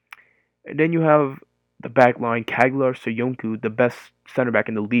 And then you have the back line, Kaglar Soyuncu, the best center back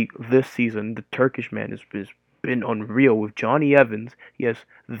in the league this season. The Turkish man has been unreal with Johnny Evans. Yes,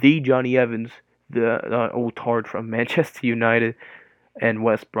 the Johnny Evans, the old tard from Manchester United and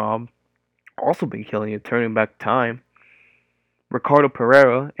West Brom. Also been killing it, turning back time. Ricardo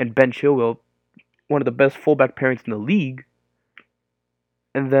Pereira and Ben Chilwell, one of the best fullback pairings in the league.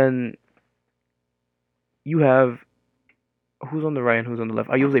 And then you have who's on the right and who's on the left.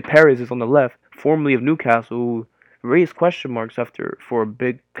 Jose Perez is on the left, formerly of Newcastle, who raised question marks for a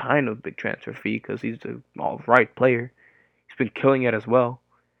big transfer fee because he's an all right player. He's been killing it as well.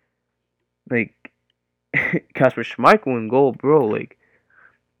 Like Kasper Schmeichel in goal, bro. Like,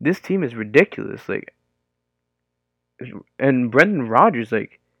 this team is ridiculous. Like, and Brendan Rodgers,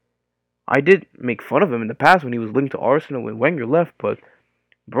 like, I did make fun of him in the past when he was linked to Arsenal when Wenger left, but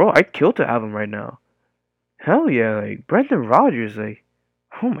bro, I'd kill to have him right now. Hell yeah, like Brendan Rodgers, like,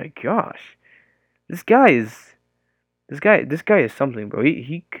 oh my gosh, this guy is something, bro.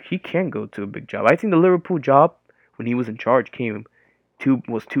 He can go to a big job. I think the Liverpool job when he was in charge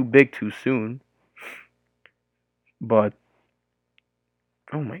was too big too soon. But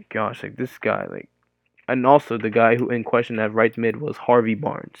oh my gosh, like this guy, like, and also the guy who in question at right mid was Harvey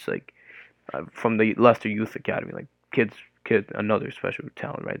Barnes, like from the Leicester Youth Academy. Like, kid's kid, another special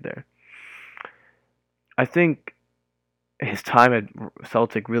talent right there. I think his time at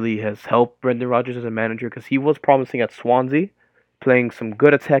Celtic really has helped Brendan Rodgers as a manager because he was promising at Swansea, playing some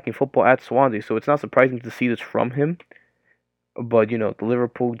good attacking football at Swansea. So it's not surprising to see this from him. But the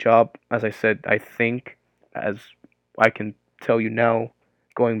Liverpool job, as I said, I think, as I can tell you now,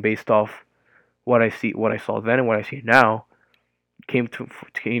 going based off what I see, what I saw then, and what I see now, came to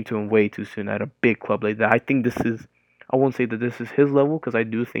him way too soon at a big club like that. I think this is. I won't say that this is his level because I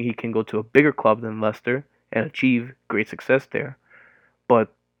do think he can go to a bigger club than Leicester and achieve great success there.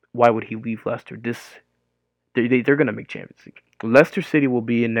 But why would he leave Leicester? They're gonna make Champions League. Leicester City will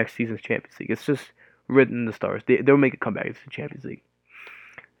be in next season's Champions League. It's just written in the stars. They'll make a comeback to the Champions League.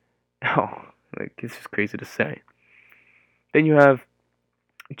 Oh, like it's just crazy to say. Then you have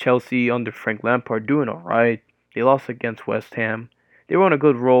Chelsea under Frank Lampard doing all right. They lost against West Ham. They were on a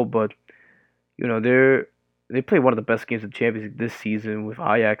good roll, but they played one of the best games of the Champions League this season with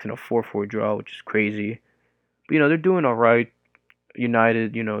Ajax in a 4-4 draw, which is crazy. But they're doing all right.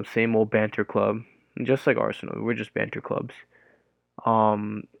 United, same old banter club, just like Arsenal. We're just banter clubs.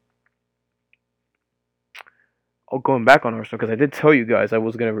 Going back on Arsenal, because I did tell you guys I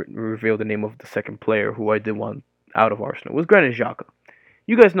was gonna reveal the name of the second player who I did want out of Arsenal. It was Granit Xhaka.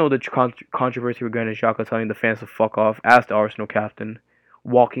 You guys know the controversy with Granit Xhaka telling the fans to fuck off as the Arsenal captain,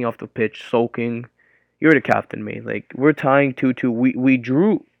 walking off the pitch, sulking. You're the captain, mate. Like, we're tying 2-2. We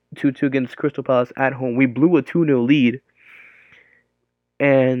drew 2-2 against Crystal Palace at home. We blew a 2-0 lead.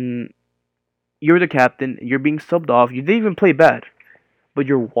 And you're the captain. You're being subbed off. You didn't even play bad. But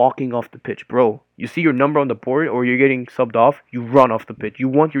you're walking off the pitch, bro. You see your number on the board or you're getting subbed off, you run off the pitch. You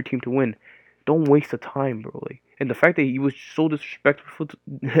want your team to win. Don't waste the time, bro. Like, and the fact that he was so disrespectful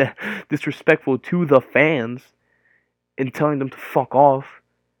to the fans and telling them to fuck off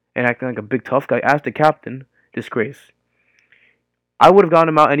and acting like a big tough guy as the captain, disgrace. I would have gotten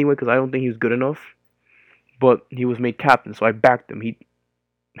him out anyway because I don't think he was good enough. But he was made captain, so I backed him.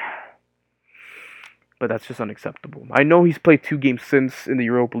 But that's just unacceptable. I know he's played 2 games since in the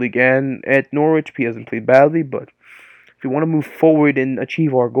Europa League and at Norwich. He hasn't played badly, but if we want to move forward and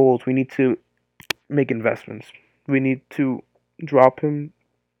achieve our goals, we need to make investments. We need to drop him.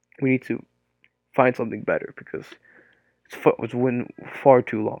 We need to find something better because it's went far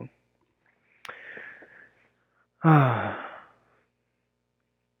too long.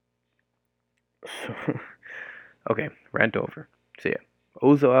 Okay, rant over. So yeah,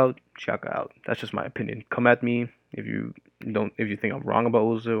 Ozil out, Xhaka out. That's just my opinion. Come at me if you think I'm wrong about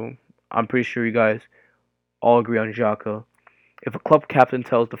Ozil. I'm pretty sure you guys all agree on Xhaka. If a club captain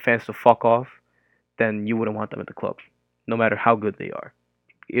tells the fans to fuck off, then you wouldn't want them at the club, no matter how good they are.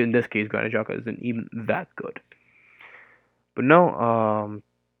 In this case, Granit Xhaka isn't even that good. But no,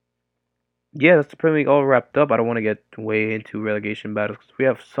 yeah, that's the Premier League all wrapped up. I don't want to get way into relegation battles because we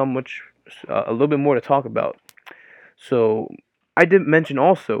have a little bit more to talk about. So I did mention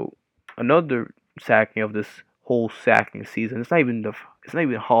also another sacking of this whole sacking season. It's not even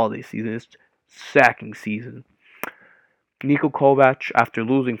holiday season. It's sacking season. Niko Kovac, after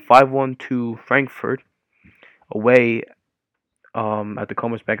losing 5-1 to Frankfurt away at the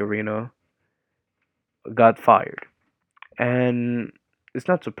Commerzbank Arena, got fired. And it's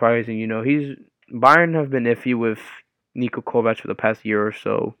not surprising, Bayern have been iffy with Niko Kovac for the past year or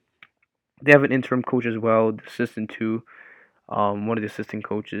so. They have an interim coach as well, the assistant to one of the assistant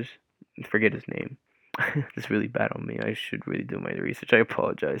coaches. I forget his name. It's really bad on me. I should really do my research. I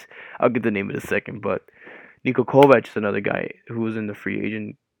apologize. I'll get the name in a second, but Niko Kovac is another guy who was in the free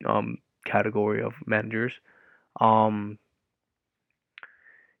agent category of managers. I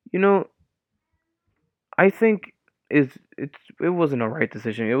think it wasn't a right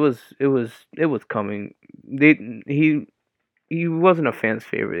decision. It was coming. He wasn't a fan's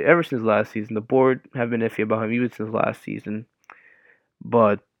favorite ever since last season. The board have been iffy about him even since last season,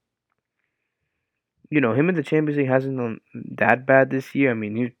 but him in the Champions League hasn't done that bad this year. I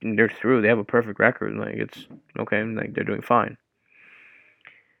mean, they're through. They have a perfect record. Like, it's okay. Like, they're doing fine.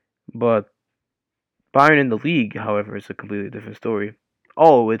 But Bayern in the league, however, is a completely different story.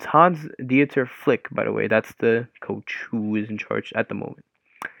 Oh, it's Hans-Dieter Flick, by the way. That's the coach who is in charge at the moment.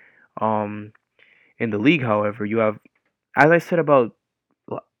 In the league, however, you have, as I said about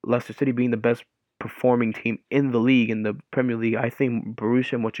Leicester City being the best performing team in the league, in the Premier League, I think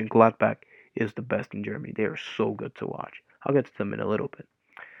Borussia Mönchengladbach is the best in Germany. They are so good to watch. I'll get to them in a little bit.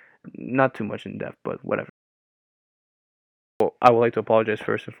 Not too much in depth, but whatever. Well, I would like to apologize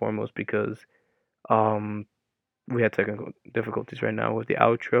first and foremost because we had technical difficulties right now with the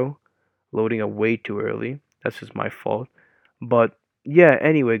outro loading up way too early. That's just my fault. But yeah,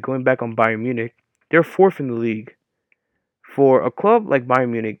 anyway, going back on Bayern Munich, they're 4th in the league. For a club like Bayern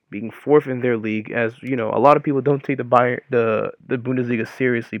Munich being fourth in their league, as you know, a lot of people don't take the Bundesliga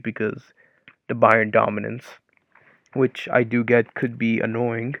seriously because the Bayern dominance, which I do get could be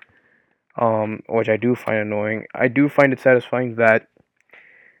annoying. Which I do find annoying. I do find it satisfying that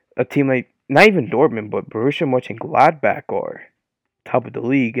a team like not even Dortmund, but Borussia Mönchengladbach are top of the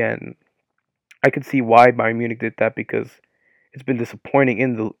league, and I could see why Bayern Munich did that because it's been disappointing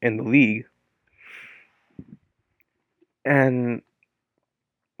in the league, and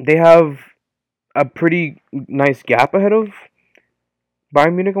they have a pretty nice gap ahead of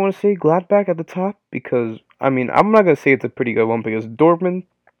Bayern Munich. I want to say Gladbach at the top because I mean I'm not gonna say it's a pretty good one because Dortmund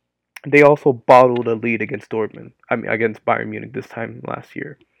they also bottled a lead against Dortmund. I mean against Bayern Munich this time last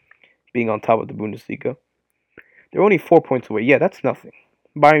year, being on top of the Bundesliga. They're only 4 points away. Yeah, that's nothing.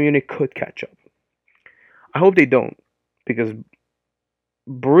 Bayern Munich could catch up. I hope they don't because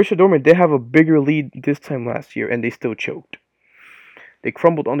Borussia Dortmund they have a bigger lead this time last year and they still choked. They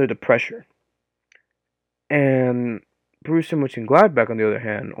crumbled under the pressure. And Borussia Mönchengladbach on the other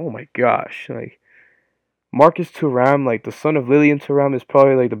hand, oh my gosh, like Marcus Thuram, like the son of Lilian Thuram, is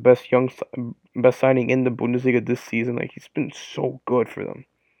probably like the best signing in the Bundesliga this season. Like he's been so good for them.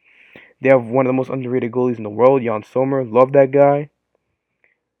 They have one of the most underrated goalies in the world, Jan Sommer. Love that guy.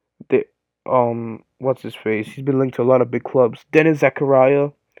 They what's his face? He's been linked to a lot of big clubs. Dennis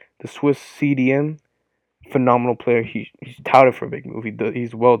Zakaria, the Swiss CDM, phenomenal player. He's touted for a big move.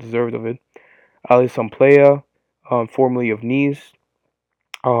 He's well deserved of it. Alisson Playa, formerly of Nice.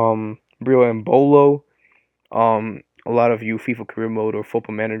 Brio Embolo. A lot of you FIFA Career Mode or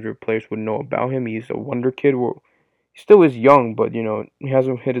Football Manager players would know about him. He's a wonder kid. He still is young, but you know he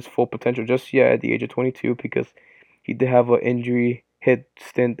hasn't hit his full potential just yet at the age of 22 because he did have an injury hit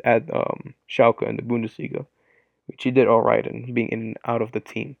stint at Schalke in the Bundesliga, which he did all right in being in and out of the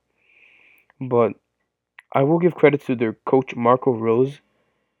team. But I will give credit to their coach Marco Rose,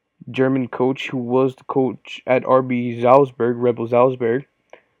 German coach who was the coach at RB Salzburg, Rebel Salzburg,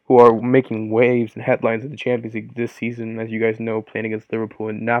 who are making waves and headlines in the Champions League this season, as you guys know, playing against Liverpool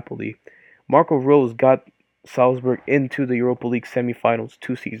and Napoli. Marco Rose got Salzburg into the Europa League semifinals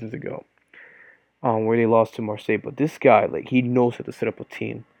 2 seasons ago, where they lost to Marseille. But this guy, like, he knows how to set up a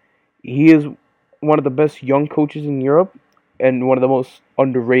team. He is one of the best young coaches in Europe and one of the most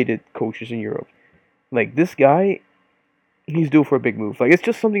underrated coaches in Europe. Like, this guy, he's due for a big move. Like, it's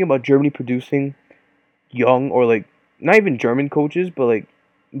just something about Germany producing young or, like, not even German coaches, but, like,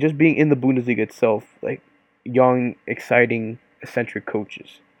 just being in the Bundesliga itself, like, young, exciting, eccentric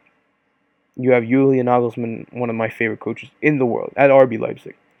coaches. You have Julian Nagelsmann, one of my favorite coaches in the world, at RB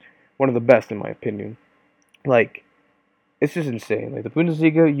Leipzig. One of the best, in my opinion. Like, it's just insane. Like, the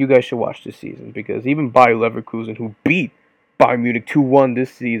Bundesliga, you guys should watch this season. Because even Bayer Leverkusen, who beat Bayern Munich 2-1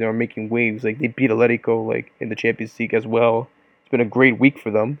 this season, are making waves. Like, they beat Atletico, like, in the Champions League as well. It's been a great week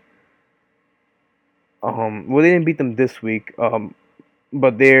for them. Well, they didn't beat them this week.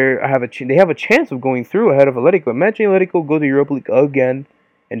 But they have a chance of going through ahead of Atletico. Imagine Atletico go to Europa League again,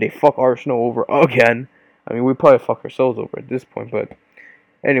 and they fuck Arsenal over again. I mean, we probably fuck ourselves over at this point, but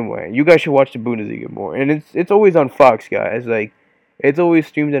anyway, you guys should watch the Bundesliga more, and it's always on Fox, guys. Like, it's always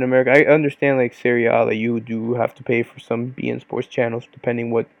streamed in America. I understand, like, Serie A, that you do have to pay for some BN Sports channels, depending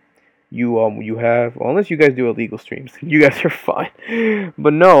what you have. Well, unless you guys do illegal streams, you guys are fine.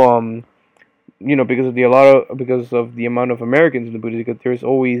 But no, you know, because of the amount of Americans in the Bundesliga, there's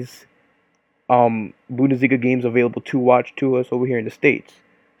always Bundesliga games available to watch to us over here in the States.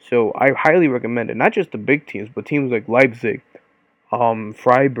 So I highly recommend it. Not just the big teams, but teams like Leipzig,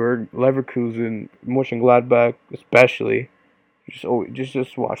 Freiburg, Leverkusen, Mönchengladbach, especially.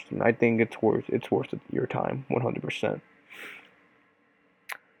 Just watch them. I think it's worth your time, 100%.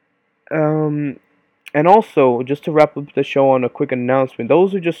 And also, just to wrap up the show on a quick announcement,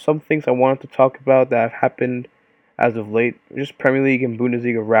 those are just some things I wanted to talk about that have happened as of late. Just Premier League and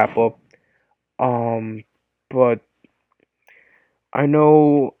Bundesliga wrap up. But I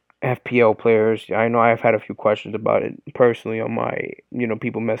know FPL players. I know I've had a few questions about it personally on my,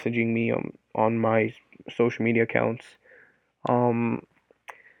 people messaging me on my social media accounts.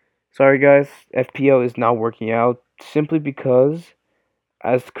 Sorry guys, FPL is not working out simply because,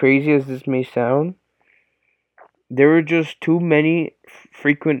 as crazy as this may sound, there are just too many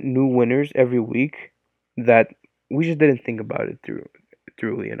frequent new winners every week that we just didn't think about it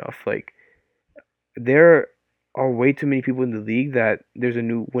thoroughly enough. Like, there are way too many people in the league that there's a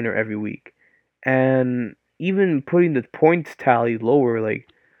new winner every week. And even putting the points tally lower, like,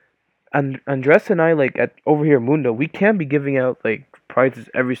 Andres and I, like, at over here at Mundo, we can't be giving out, like, prizes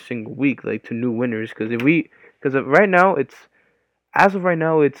every single week, like, to new winners. Because as of right now, it's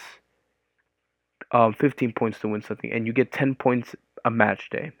 15 points to win something, and you get 10 points a match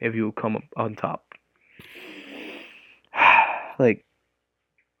day if you come up on top. Like,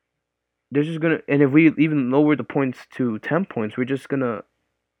 they're just gonna, and if we even lower the points to 10 points, we're just gonna,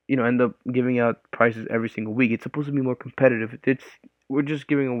 end up giving out prizes every single week. It's supposed to be more competitive. We're just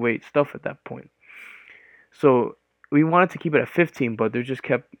giving away stuff at that point. So we wanted to keep it at 15, but there just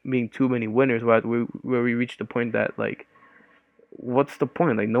kept being too many winners where we reached the point that, like, what's the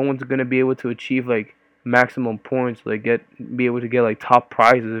point? Like, no one's gonna be able to achieve like maximum points, like be able to get like top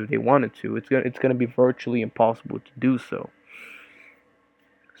prizes if they wanted to. It's gonna be virtually impossible to do so.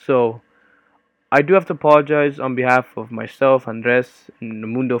 So I do have to apologize on behalf of myself, Andres, and the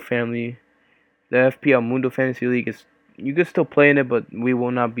Mundo family. The FPL Mundo Fantasy League is, you can still play in it, but we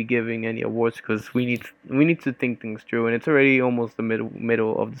will not be giving any awards because we need to think things through, and it's already almost the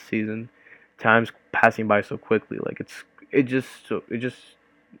middle of the season. Time's passing by so quickly. Like, it just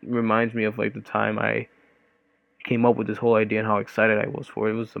reminds me of like the time I came up with this whole idea and how excited I was for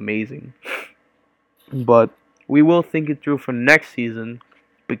it. It was amazing. But we will think it through for next season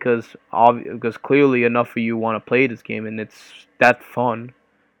because clearly enough of you want to play this game and it's that fun.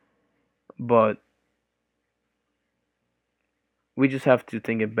 But we just have to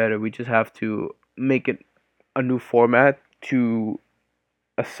think it better. We just have to make it a new format to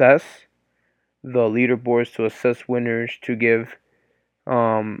assess the leaderboards, to assess winners, to give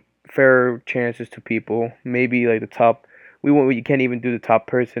fair chances to people. Maybe like the top. We can't even do the top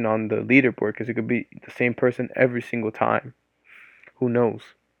person on the leaderboard because it could be the same person every single time. Who knows?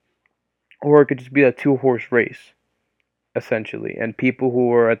 Or it could just be a 2-horse race, essentially, and people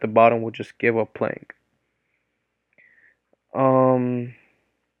who are at the bottom will just give up playing.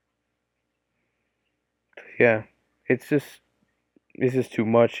 Yeah, it's just too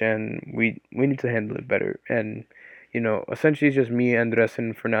much, and we need to handle it better. And essentially, it's just me, Andres,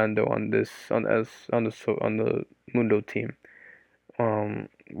 and Fernando on the Mundo team.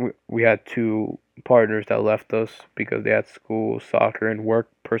 We had 2 partners that left us because they had school, soccer, and work,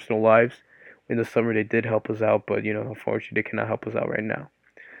 personal lives. In the summer, they did help us out, but unfortunately, they cannot help us out right now.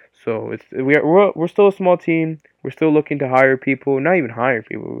 So we're still a small team. We're still looking to hire people, not even hire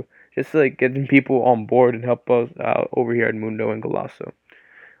people, just like getting people on board and help us out over here at Mundo and Golasso.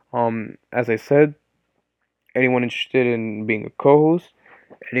 As I said, anyone interested in being a co-host,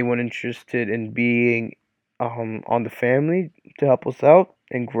 anyone interested in being on the family to help us out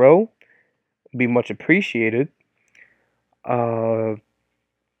and grow, be much appreciated. And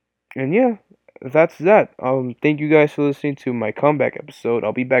yeah, that's that. Thank you guys for listening to my comeback episode.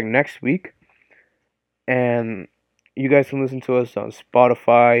 I'll be back next week, and you guys can listen to us on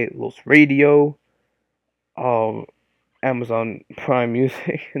Spotify, Los Radio, Amazon Prime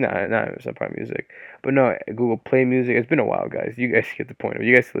Music. Not Amazon Prime Music, but no, Google Play Music. It's been a while, guys. You guys get the point.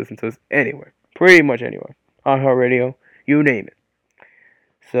 You guys can listen to us anywhere, pretty much anywhere. iHeartRadio, you name it.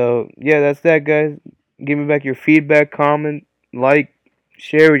 So yeah, that's that, guys. Give me back your feedback, comment, like,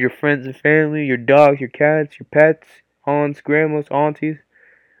 share with your friends and family, your dogs, your cats, your pets, aunts, grandmas, aunties.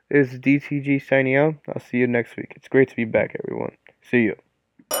 This is DTG signing out. I'll see you next week. It's great to be back, everyone. See you.